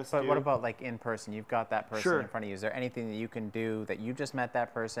many of us do. But what about like in person? You've got that person in front of you. Is there anything that you can do that you just met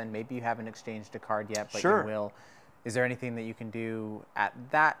that person? Maybe you haven't exchanged a card yet, but you will. Is there anything that you can do at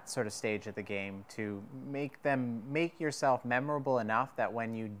that sort of stage of the game to make yourself memorable enough that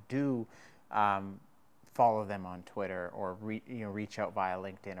when you do follow them on Twitter or reach out via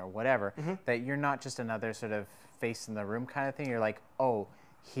LinkedIn or whatever, that you're not just another sort of face in the room kind of thing? You're like, oh,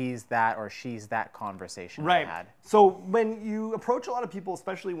 he's that or she's that conversation I had. So when you approach a lot of people,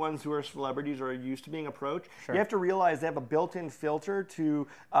 especially ones who are celebrities or are used to being approached, you have to realize they have a built-in filter to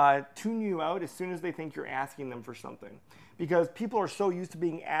tune you out as soon as they think you're asking them for something. Because people are so used to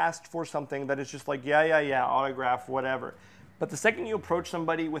being asked for something that it's just like, yeah, autograph, whatever. But the second you approach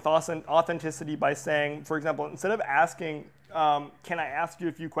somebody with authenticity by saying, for example, instead of asking, can I ask you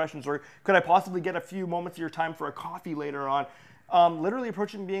a few questions, or could I possibly get a few moments of your time for a coffee later on, literally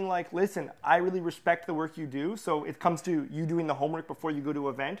approaching and being like, listen, I really respect the work you do. So it comes to you doing the homework before you go to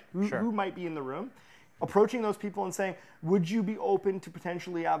an event. Who might be in the room? Approaching those people and saying, would you be open to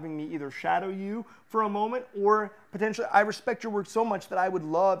potentially having me either shadow you for a moment, or potentially, I respect your work so much that I would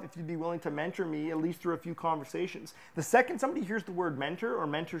love if you'd be willing to mentor me, at least through a few conversations. The second somebody hears the word mentor or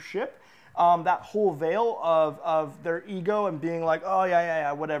mentorship, that whole veil of their ego and being like, oh,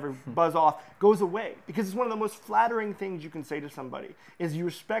 yeah, whatever, buzz off, goes away. Because it's one of the most flattering things you can say to somebody, is you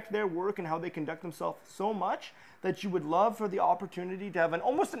respect their work and how they conduct themselves so much that you would love for the opportunity to have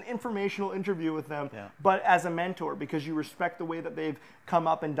almost an informational interview with them, but as a mentor, because you respect the way that they've come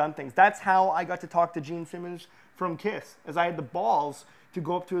up and done things. That's how I got to talk to Gene Simmons from KISS, as I had the balls to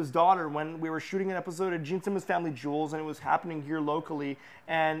go up to his daughter when we were shooting an episode of Gene Simmons' Family Jewels, and it was happening here locally.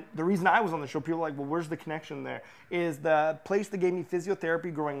 And the reason I was on the show, people were like, well, where's the connection there? Is the place that gave me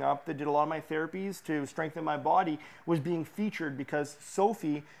physiotherapy growing up, that did a lot of my therapies to strengthen my body, was being featured because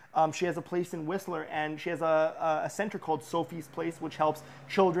Sophie, she has a place in Whistler, and she has a center called Sophie's Place, which helps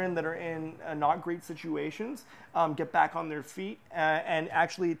children that are in not great situations get back on their feet. And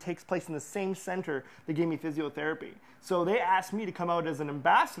actually, it takes place in the same center that gave me physiotherapy. So they asked me to come out as an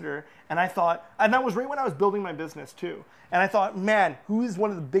ambassador, and I thought, and that was right when I was building my business too. And I thought, man, who is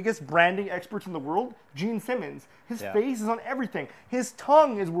one of the biggest branding experts in the world? Gene Simmons. His face is on everything. His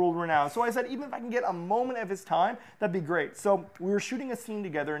tongue is world renowned. So I said, even if I can get a moment of his time, that'd be great. So we were shooting a scene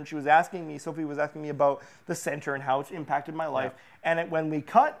together, and Sophie was asking me about the center and how it's impacted my life. And when we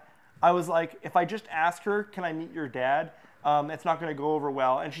cut, I was like, if I just ask her, can I meet your dad? It's not going to go over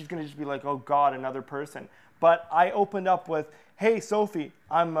well. And she's going to just be like, oh God, another person. But I opened up with, hey, Sophie,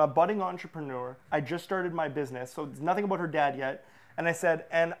 I'm a budding entrepreneur. I just started my business, so there's nothing about her dad yet. And I said,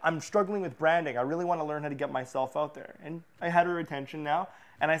 and I'm struggling with branding. I really want to learn how to get myself out there. And I had her attention now.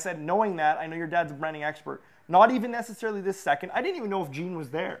 And I said, knowing that, I know your dad's a branding expert. Not even necessarily this second. I didn't even know if Gene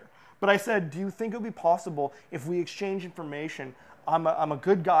was there. But I said, do you think it would be possible if we exchange information? I'm a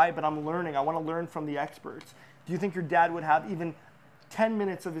good guy, but I'm learning. I want to learn from the experts. Do you think your dad would have even 10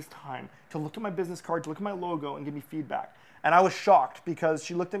 minutes of his time to look at my business card, to look at my logo, and give me feedback? And I was shocked because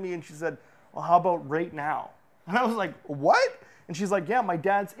she looked at me and she said, well, how about right now? And I was like, what? And she's like, yeah, my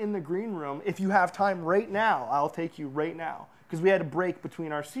dad's in the green room. If you have time right now, I'll take you right now. Because we had a break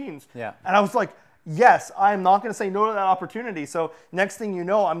between our scenes. Yeah. And I was like, yes, I'm not going to say no to that opportunity. So next thing you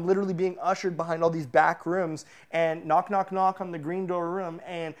know, I'm literally being ushered behind all these back rooms, and knock, knock, knock on the green door room,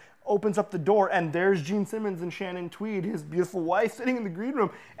 and opens up the door, and there's Gene Simmons and Shannon Tweed, his beautiful wife, sitting in the green room.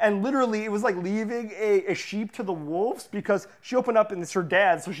 And literally, it was like leaving a sheep to the wolves, because she opened up and it's her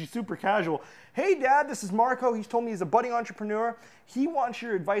dad, so she's super casual. Hey, Dad, this is Marco. He's told me he's a budding entrepreneur. He wants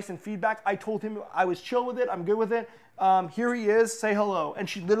your advice and feedback. I told him I was chill with it. I'm good with it. Here he is. Say hello. And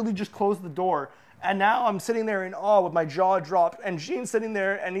she literally just closed the door. And now I'm sitting there in awe with my jaw dropped, and Gene's sitting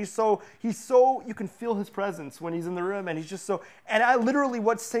there, and he's so, you can feel his presence when he's in the room, and he's just so, and I literally,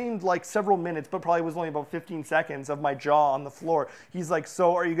 what seemed like several minutes, but probably was only about 15 seconds of my jaw on the floor. He's like,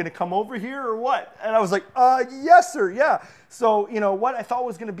 so are you going to come over here or what? And I was like, yes, sir, yeah. So, you know, what I thought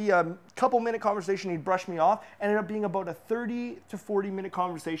was going to be a couple-minute conversation, he'd brush me off, ended up being about a 30 to 40-minute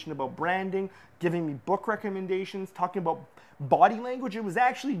conversation about branding, giving me book recommendations, talking about body language. It was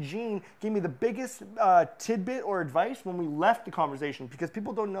actually Gene gave me the biggest tidbit or advice when we left the conversation, because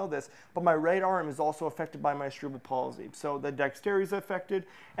people don't know this, but my right arm is also affected by my cerebral palsy. So the dexterity is affected,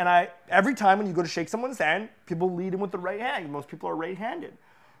 and every time when you go to shake someone's hand, people lead in with the right hand. Most people are right-handed.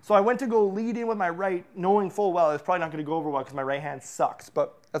 So I went to go lead in with my right, knowing full well it's probably not going to go over well because my right hand sucks,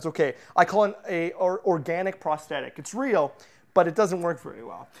 but that's okay. I call it an organic prosthetic. It's real, but it doesn't work very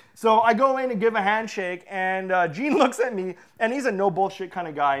well. So I go in and give a handshake, and Gene looks at me, and he's a no bullshit kind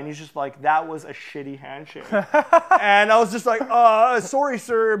of guy, and he's just like, that was a shitty handshake. And I was just like, sorry,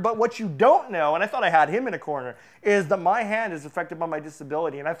 sir, but what you don't know, and I thought I had him in a corner, is that my hand is affected by my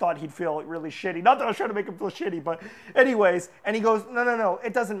disability, and I thought he'd feel really shitty. Not that I was trying to make him feel shitty, but anyways, and he goes, no,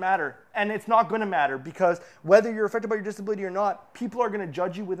 it doesn't matter, and it's not gonna matter, because whether you're affected by your disability or not, people are gonna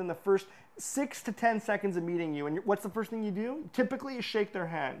judge you within the first 6 to 10 seconds of meeting you, and what's the first thing you do? Typically, you shake their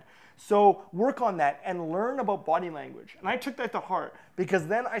hand. So work on that and learn about body language. And I took that to heart, because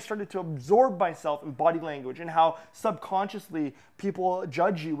then I started to absorb myself in body language and how subconsciously people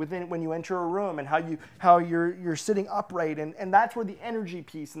judge you when you enter a room, and how you're sitting upright, and that's where the energy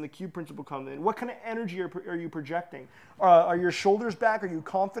piece and the cue principle comes in. What kind of energy are you projecting? Are your shoulders back? Are you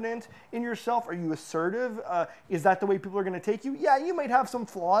confident in yourself? Are you assertive? Is that the way people are going to take you? Yeah, you might have some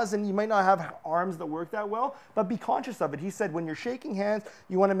flaws, and you might not have arms that work that well, but be conscious of it. He said when you're shaking hands,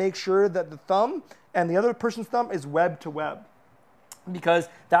 you want to make sure that the thumb and the other person's thumb is web to web, because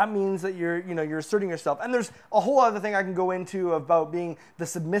that means that you're asserting yourself. And there's a whole other thing I can go into about being the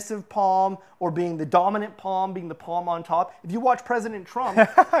submissive palm or being the dominant palm, being the palm on top. If you watch President Trump,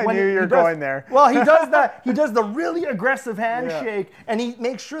 I knew you were going there. Well, he does that. He does the really aggressive handshake, and he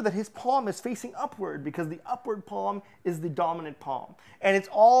makes sure that his palm is facing upward, because the upward palm is the dominant palm. And it's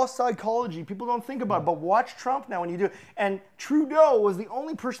all psychology. People don't think about it, but watch Trump now when you do it. And Trudeau was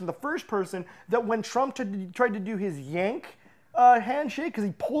the first person that when Trump tried to do his yank handshake, because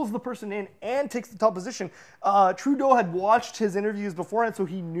he pulls the person in and takes the top position. Trudeau had watched his interviews beforehand, so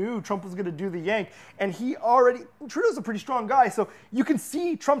he knew Trump was going to do the yank, and Trudeau's a pretty strong guy, so you can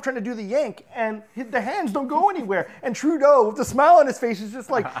see Trump trying to do the yank, and the hands don't go anywhere, and Trudeau, with a smile on his face, is just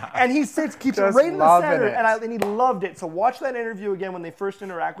like, and he keeps it right in the center, and he loved it. So watch that interview again when they first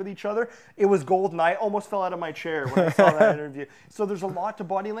interact with each other. It was gold, and I almost fell out of my chair when I saw that interview. So there's a lot to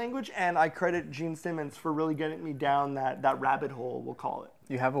body language, and I credit Gene Simmons for really getting me down that rabbit hole, we'll call it.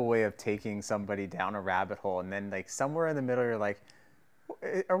 You have a way of taking somebody down a rabbit hole, and then like somewhere in the middle you're like,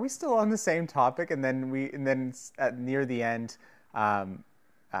 are we still on the same topic? And then near the end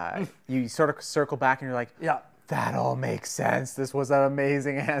you sort of circle back and you're like, yeah, that all makes sense. This was an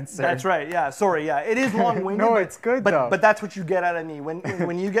amazing answer. That's right. Yeah. Sorry. Yeah. It is long-winded. No, it's good though. But that's what you get out of me.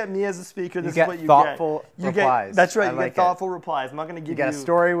 When you get me as a speaker, this is what you thoughtful replies. That's right. You get thoughtful replies. I'm not going to give you. You get a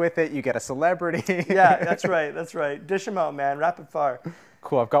story with it. You get a celebrity. Yeah. That's right. That's right. Dish them out, man. Rapid fire.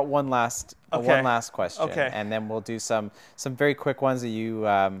 Cool. I've got one last question, and then we'll do some very quick ones that you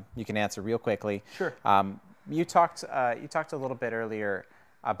can answer real quickly. Sure. You talked a little bit earlier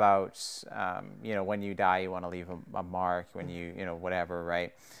about when you die you want to leave a mark, when you whatever,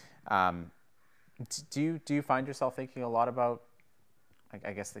 right? Do you find yourself thinking a lot about,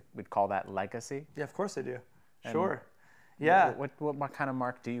 I guess we'd call that legacy? Yeah, of course I do. Sure. Yeah. What kind of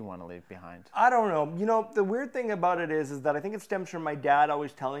mark do you want to leave behind? I don't know. The weird thing about it is that I think it stems from my dad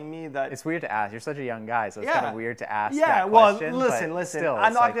always telling me that... It's weird to ask. You're such a young guy, so it's kind of weird to ask that question. Well, listen. Still,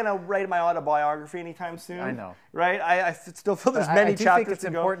 I'm not going to write my autobiography anytime soon. I know. Right? I still feel there's many chapters to go. I think it's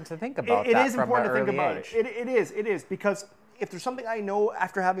important to think about that. It is important to think about it. It is, because... If there's something I know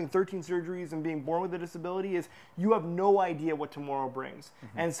after having 13 surgeries and being born with a disability, is you have no idea what tomorrow brings.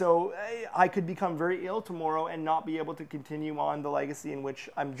 Mm-hmm. And so I could become very ill tomorrow and not be able to continue on the legacy in which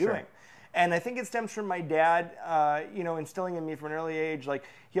I'm doing. Sure. And I think it stems from my dad, instilling in me from an early age. Like,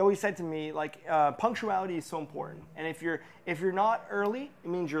 he always said to me, like, punctuality is so important. And if you're not early, it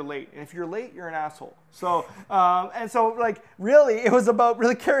means you're late. And if you're late, you're an asshole. So, really, it was about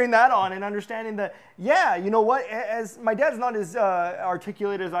really carrying that on and understanding that, yeah, you know what? As my dad's not as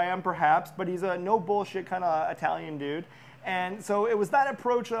articulate as I am, perhaps, but he's a no bullshit kind of Italian dude. And so it was that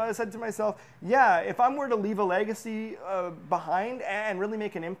approach that I said to myself, yeah, if I'm were to leave a legacy behind and really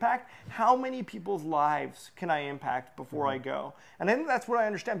make an impact, how many people's lives can I impact before I go? And I think that's what I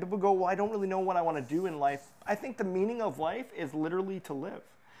understand. People go, well, I don't really know what I want to do in life. I think the meaning of life is literally to live.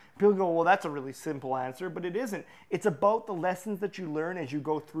 People go, well, that's a really simple answer, but it isn't. It's about the lessons that you learn as you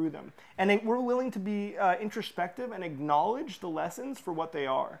go through them. And we're willing to be introspective and acknowledge the lessons for what they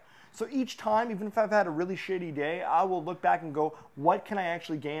are. So each time, even if I've had a really shitty day, I will look back and go, what can I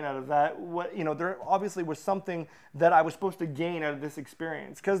actually gain out of that? There obviously was something that I was supposed to gain out of this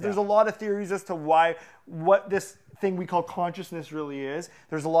experience. Because there's a lot of theories as to what this thing we call consciousness really is.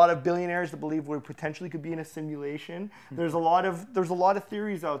 There's a lot of billionaires that believe we potentially could be in a simulation. There's a lot of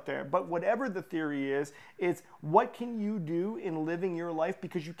theories out there. But whatever the theory is, it's what can you do in living your life?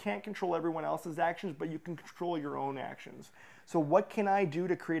 Because you can't control everyone else's actions, but you can control your own actions. So what can I do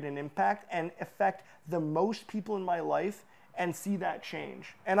to create an impact and affect the most people in my life and see that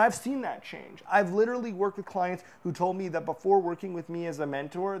change? And I've seen that change. I've literally worked with clients who told me that before working with me as a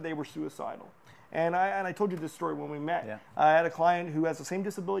mentor, they were suicidal. And I told you this story when we met. Yeah. I had a client who has the same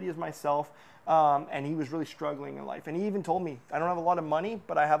disability as myself, and he was really struggling in life. And he even told me, I don't have a lot of money,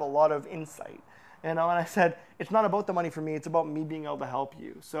 but I have a lot of insight. And I said, it's not about the money for me, it's about me being able to help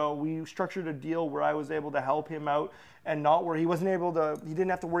you. So we structured a deal where I was able to help him out and not where he didn't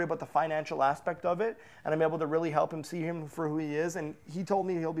have to worry about the financial aspect of it. And I'm able to really help him see him for who he is. And he told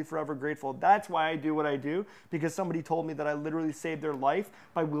me he'll be forever grateful. That's why I do what I do, because somebody told me that I literally saved their life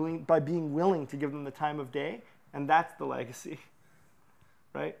by being willing to give them the time of day. And that's the legacy,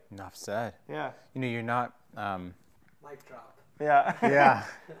 right? Enough said. Yeah. You're not... Mic drop. Yeah. Yeah.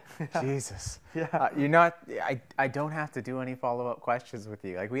 Jesus. Yeah. You're not. I don't have to do any follow-up questions with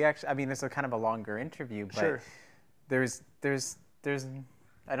you. Like we actually. I mean, it's a kind of a longer interview, but sure. There's.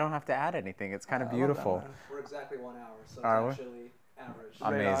 I don't have to add anything. It's kind of beautiful. We're exactly 1 hour, so it's actually average.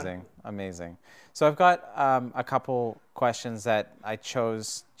 Amazing, amazing. So I've got a couple questions that I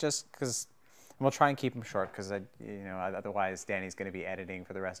chose just because. We'll try and keep them short because otherwise Danny's going to be editing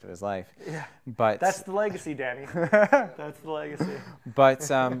for the rest of his life. Yeah. But that's the legacy, Danny. That's the legacy. But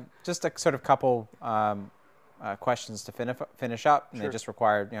just a sort of couple questions to finish up, and sure. they just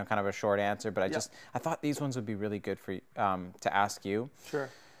require kind of a short answer. But I thought these ones would be really good for to ask you. Sure.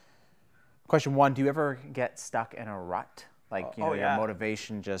 Question 1: do you ever get stuck in a rut? Like your yeah.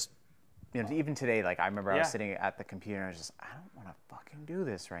 motivation just. Even today, like I remember I was sitting at the computer and I was just, I don't want to fucking do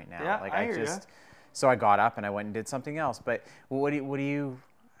this right now. Yeah, like I hear you. So I got up and I went and did something else. But how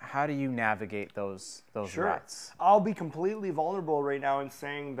do you navigate those sure. ruts? I'll be completely vulnerable right now in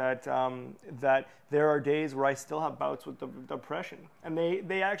saying that that there are days where I still have bouts with depression, and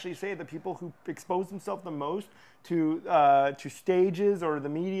they actually say that people who expose themselves the most to stages or the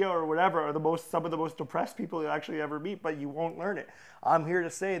media or whatever are some of the most depressed people you actually ever meet, but you won't learn it. I'm here to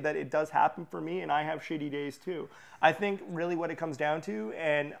say that it does happen for me, and I have shitty days too. I think really what it comes down to,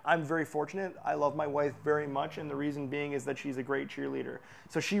 and I'm very fortunate, I love my wife very much, and the reason being is that she's a great cheerleader.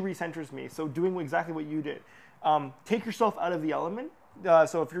 So she recenters me. So doing exactly what you did. Take yourself out of the element.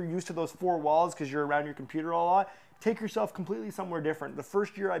 So if you're used to those four walls because you're around your computer a lot, take yourself completely somewhere different. The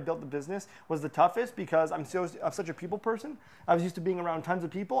first year I built the business was the toughest because I'm such a people person. I was used to being around tons of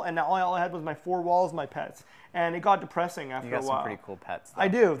people, and now all I had was my four walls, my pets. And it got depressing after a while. You got some pretty cool pets, though. I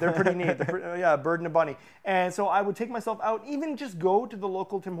do. They're pretty neat. Yeah, a bird and a bunny. And so I would take myself out, even just go to the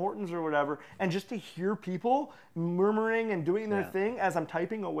local Tim Hortons or whatever, and just to hear people murmuring and doing their thing as I'm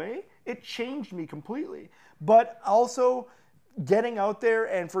typing away, it changed me completely. But also getting out there,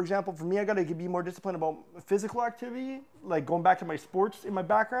 and for example, for me, I got to be more disciplined about physical activity, like going back to my sports in my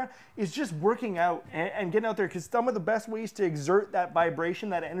background, is just working out and getting out there, because some of the best ways to exert that vibration,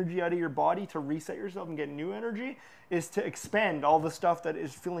 that energy out of your body to reset yourself and get new energy is to expend all the stuff that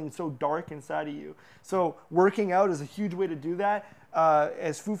is feeling so dark inside of you. So working out is a huge way to do that.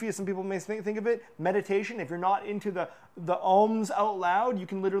 As foofy as some people may think of it, meditation, if you're not into the ohms out loud, you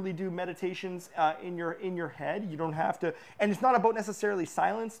can literally do meditations in your head. You don't have to, and it's not about necessarily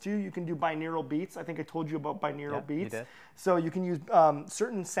silence too. You can do binaural beats. I think I told you about binaural beats. You did. So you can use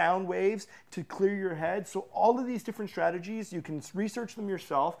certain sound waves to clear your head. So all of these different strategies, you can research them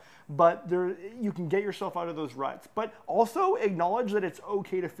yourself, but you can get yourself out of those ruts. But also acknowledge that it's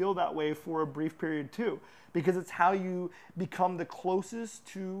okay to feel that way for a brief period too, because it's how you become the closest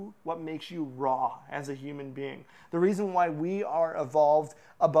to what makes you raw as a human being. The reason why we are evolved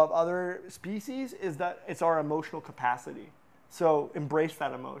above other species is that it's our emotional capacity. So embrace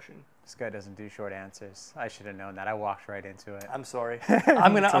that emotion. This guy doesn't do short answers. I should have known that. I walked right into it. I'm sorry.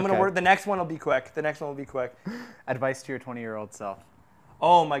 I'm gonna work. The next one will be quick. Advice to your 20-year-old self.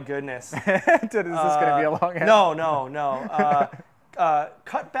 Oh my goodness. Is this going to be a long answer? No.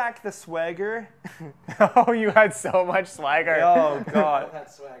 Cut back the swagger. Oh, you had so much swagger. Oh God.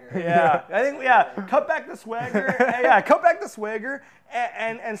 That swagger. Yeah, I think cut back the swagger. Cut back the swagger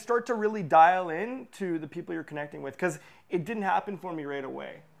and start to really dial in to the people you're connecting with, because it didn't happen for me right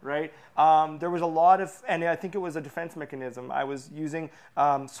away, right? There was a lot of, and I think it was a defense mechanism. I was using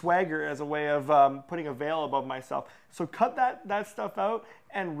swagger as a way of putting a veil above myself. So cut that stuff out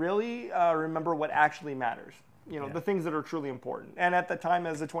and really remember what actually matters. The things that are truly important. And at the time,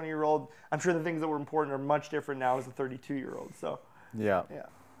 as a 20-year-old, I'm sure the things that were important are much different now as a 32-year-old. So yeah.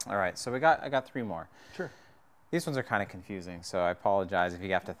 All right, so I got 3 more. Sure. These ones are kind of confusing, so I apologize if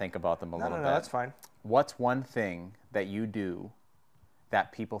you have to think about them a little bit. No, that's fine. What's one thing that you do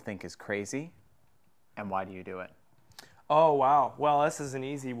that people think is crazy, and why do you do it? Oh, wow. Well, this is an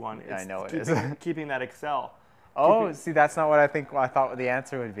easy one. I know it is. Keeping that Excel. Oh, see, that's not what I thought the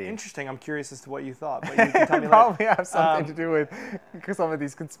answer would be. Interesting. I'm curious as to what you thought, but you can tell me probably have something to do with some of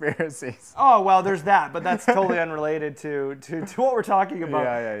these conspiracies. Oh, well, there's that, but that's totally unrelated to what we're talking about.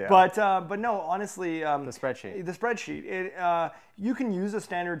 Yeah. But no, honestly, the spreadsheet. The spreadsheet. You can use a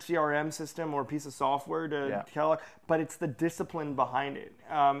standard CRM system or a piece of software to catalog, but it's the discipline behind it.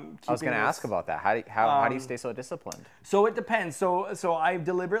 I was going to ask about that. How do you stay so disciplined? So it depends. So I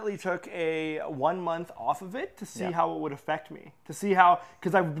deliberately took a 1 month off of it to see how it would affect me, to see how,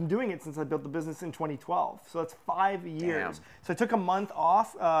 because I've been doing it since I built the business in 2012. So that's 5 years. Damn. So I took a month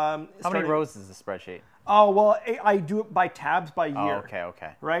off. How many rows is the spreadsheet? Oh, well, I do it by tabs by year. Oh,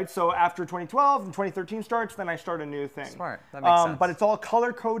 okay. Right? So after 2012 and 2013 starts, then I start a new thing. Smart. That makes sense. But it's all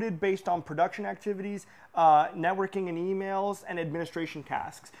color-coded based on production activities, networking and emails, and administration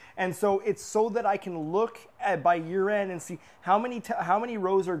tasks. And so it's so that I can look at by year end and see how many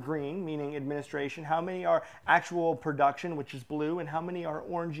rows are green, meaning administration, how many are actual production, which is blue, and how many are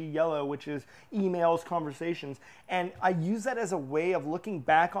orangey yellow, which is emails, conversations. And I use that as a way of looking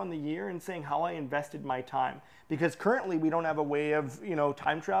back on the year and saying how I invested my time. Because currently we don't have a way of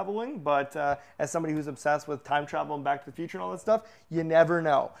time traveling, but as somebody who's obsessed with time travel and Back to the Future and all that stuff, you never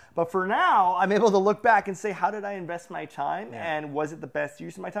know. But for now, I'm able to look back and say, how did I invest my time, and was it the best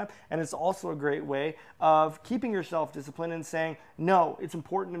use of my time? And it's also a great way of keeping yourself disciplined and saying, no, it's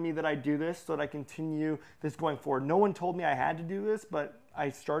important to me that I do this so that I continue this going forward. No one told me I had to do this, but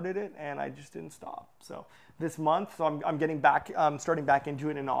I started it and I just didn't stop. So this month, I'm getting back, starting back into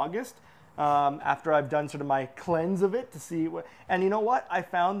it in August. After I've done sort of my cleanse of it to see what, and you know what? I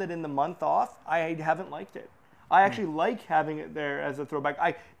found that in the month off, I haven't liked it. I actually like having it there as a throwback.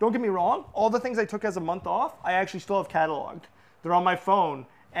 Don't get me wrong, all the things I took as a month off, I actually still have cataloged. They're on my phone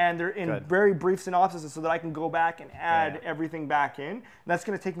and they're in very brief synopses so that I can go back and add everything back in. That's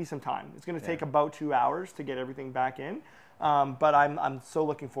going to take me some time. It's going to take about 2 hours to get everything back in. But I'm so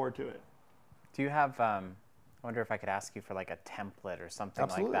looking forward to it. Do you have, I wonder if I could ask you for like a template or something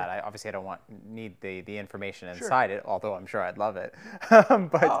Absolutely. like that. Obviously, I don't need the information inside it, although I'm sure I'd love it.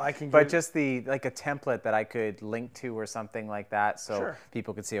 but just like a template that I could link to or something like that, so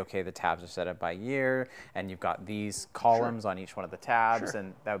people could see, okay, the tabs are set up by year, and you've got these columns on each one of the tabs,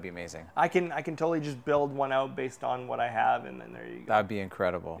 and that would be amazing. I can totally just build one out based on what I have, and then there you go. That would be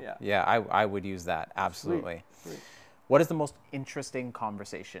incredible. Yeah, I would use that, absolutely. Sweet. What is the most interesting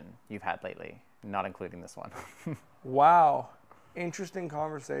conversation you've had lately? Not including this one. Wow. Interesting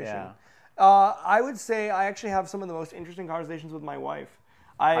conversation. Yeah. I would say I actually have some of the most interesting conversations with my wife.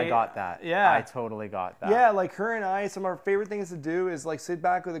 I got that. Yeah. I totally got that. Yeah, like her and I, some of our favorite things to do is like sit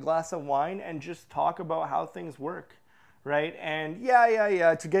back with a glass of wine and just talk about how things work. Right? And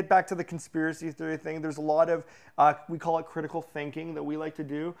to get back to the conspiracy theory thing, there's a lot of, we call it critical thinking that we like to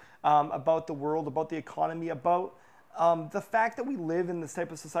do about the world, about the economy, about the fact that we live in this type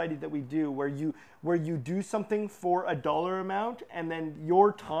of society that we do, where you do something for a dollar amount, and then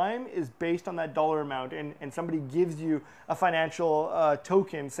your time is based on that dollar amount, and somebody gives you a financial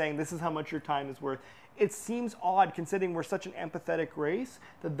token saying this is how much your time is worth. It seems odd, considering we're such an empathetic race,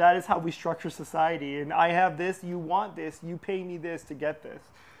 that is how we structure society. And I have this, you want this, you pay me this to get this.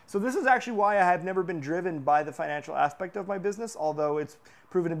 So this is actually why I have never been driven by the financial aspect of my business, although it's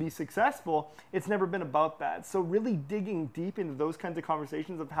proven to be successful. It's never been about that. So really digging deep into those kinds of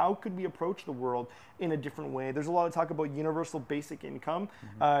conversations of how could we approach the world in a different way. There's a lot of talk about universal basic income.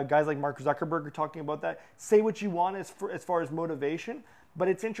 Guys like Mark Zuckerberg are talking about that. Say what you want as far as motivation. But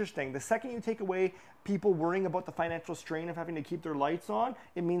it's interesting. The second you take away people worrying about the financial strain of having to keep their lights on,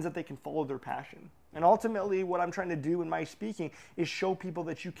 it means that they can follow their passion. And ultimately, what I'm trying to do in my speaking is show people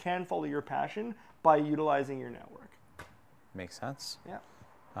that you can follow your passion by utilizing your network. Makes sense. Yeah.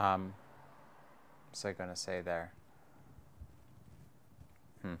 What's I going to say there?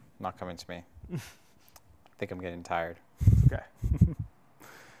 Not coming to me. I think I'm getting tired. Okay.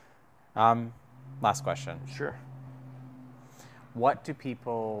 Last question. Sure. What do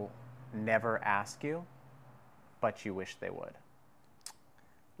people never ask you, but you wish they would?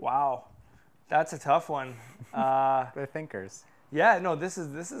 Wow, that's a tough one. They're thinkers. Yeah, no, this is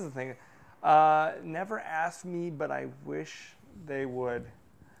the thing. Never asked me, but I wish they would.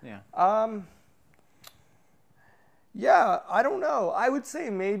 Yeah. Yeah, I don't know. I would say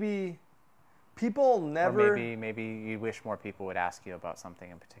maybe people never. Or maybe you wish more people would ask you about something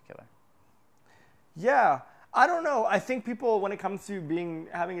in particular. Yeah, I don't know. I think people, when it comes to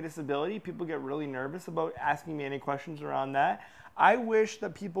having a disability, people get really nervous about asking me any questions around that. I wish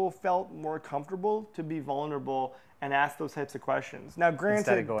that people felt more comfortable to be vulnerable and ask those types of questions. Now, granted,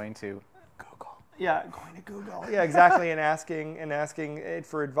 instead of going to Google. Yeah, going to Google. Yeah, exactly, and asking it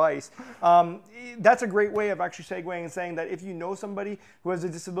for advice. That's a great way of actually segueing and saying that if you know somebody who has a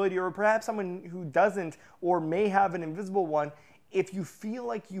disability, or perhaps someone who doesn't, or may have an invisible one, if you feel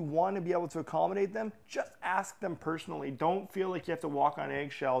like you want to be able to accommodate them, just ask them personally. Don't feel like you have to walk on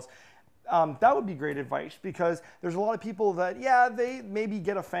eggshells. That would be great advice, because there's a lot of people that, yeah, they maybe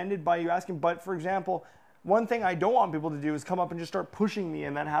get offended by you asking, but for example, one thing I don't want people to do is come up and just start pushing me,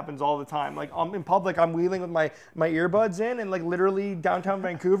 and that happens all the time. Like, I'm in public, I'm wheeling with my earbuds in, and like literally downtown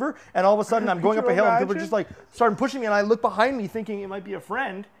Vancouver, and all of a sudden I'm going up a hill and people are just like starting pushing me, and I look behind me thinking it might be a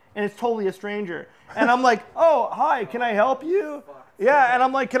friend, and it's totally a stranger. And I'm like, oh, hi, can I help you? Yeah, and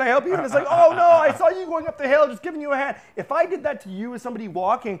I'm like, can I help you? And it's like, oh no, I saw you going up the hill, just giving you a hand. If I did that to you as somebody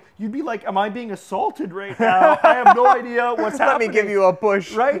walking, you'd be like, am I being assaulted right now? I have no idea what's happening. Let me give you a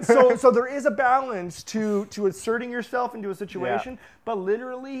push. Right? So there is a balance to asserting yourself into a situation, but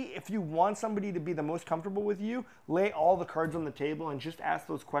literally, if you want somebody to be the most comfortable with you, lay all the cards on the table and just ask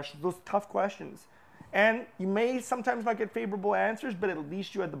those questions, those tough questions. And you may sometimes not get favorable answers, but at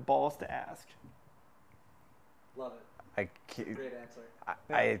least you had the balls to ask. Love it. Great answer.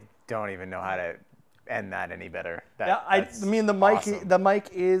 I don't even know how to end that any better. I mean, the mic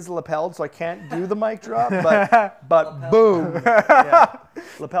is lapelled, so I can't do the mic drop, but boom. Yeah.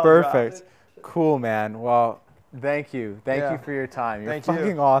 Lapel Perfect. drop. Cool, man. Well, thank you. Thank you for your time. You're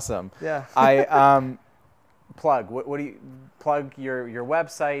fucking awesome. Yeah. I plug. What do you plug your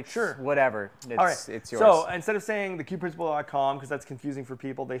website? Sure. Whatever. All right. It's yours. So instead of saying thecubeprinciple.com, because that's confusing for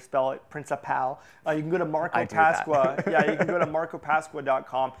people, they spell it Principal. You can go to Marco Pasqua. Yeah, you can go to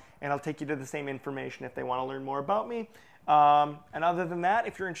marcopasqua.com, and I'll take you to the same information if they want to learn more about me. And other than that,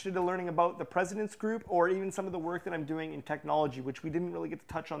 if you're interested in learning about the President's Group, or even some of the work that I'm doing in technology, which we didn't really get to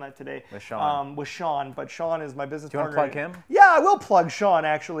touch on that today. With Sean. But Sean is my business partner. Do you want to plug him? Yeah, I will plug Sean,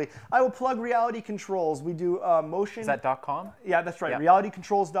 actually. I will plug Reality Controls. We do motion. Is that .com? Yeah, that's right. Yep.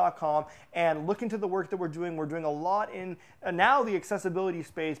 RealityControls.com. And look into the work that we're doing. We're doing a lot in now the accessibility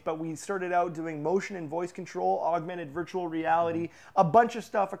space, but we started out doing motion and voice control, augmented virtual reality, a bunch of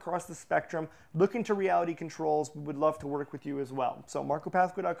stuff across the spectrum. Look into Reality Controls. We would love to work with you as well. So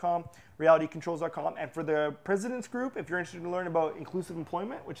marcopasqua.com, realitycontrols.com. And for the President's Group, if you're interested in learning about inclusive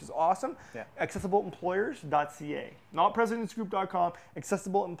employment, which is awesome, accessibleemployers.ca. Not presidentsgroup.com,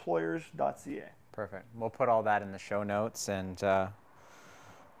 accessibleemployers.ca. Perfect. We'll put all that in the show notes, and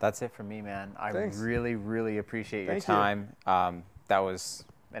that's it for me, man. Thanks. I really, really appreciate your time. That was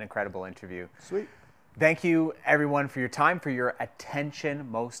an incredible interview. Sweet. Thank you, everyone, for your time, for your attention,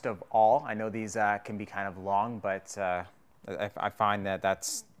 most of all. I know these can be kind of long, but I find that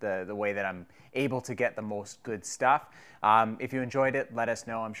that's the way that I'm able to get the most good stuff. If you enjoyed it, let us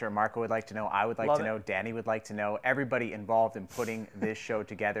know. I'm sure Marco would like to know. I would like to know. Danny would like to know. Everybody involved in putting this show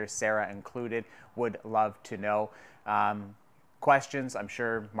together, Sarah included, would love to know. Questions, I'm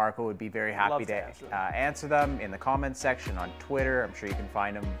sure Marco would be very happy to answer them in the comments section on Twitter. I'm sure you can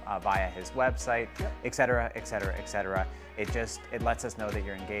find him via his website, etc., etc., etc. It lets us know that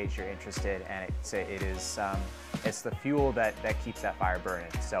you're engaged, you're interested, and it's the fuel that keeps that fire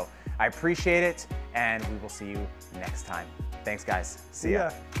burning. So I appreciate it, and we will see you next time. Thanks, guys. See ya.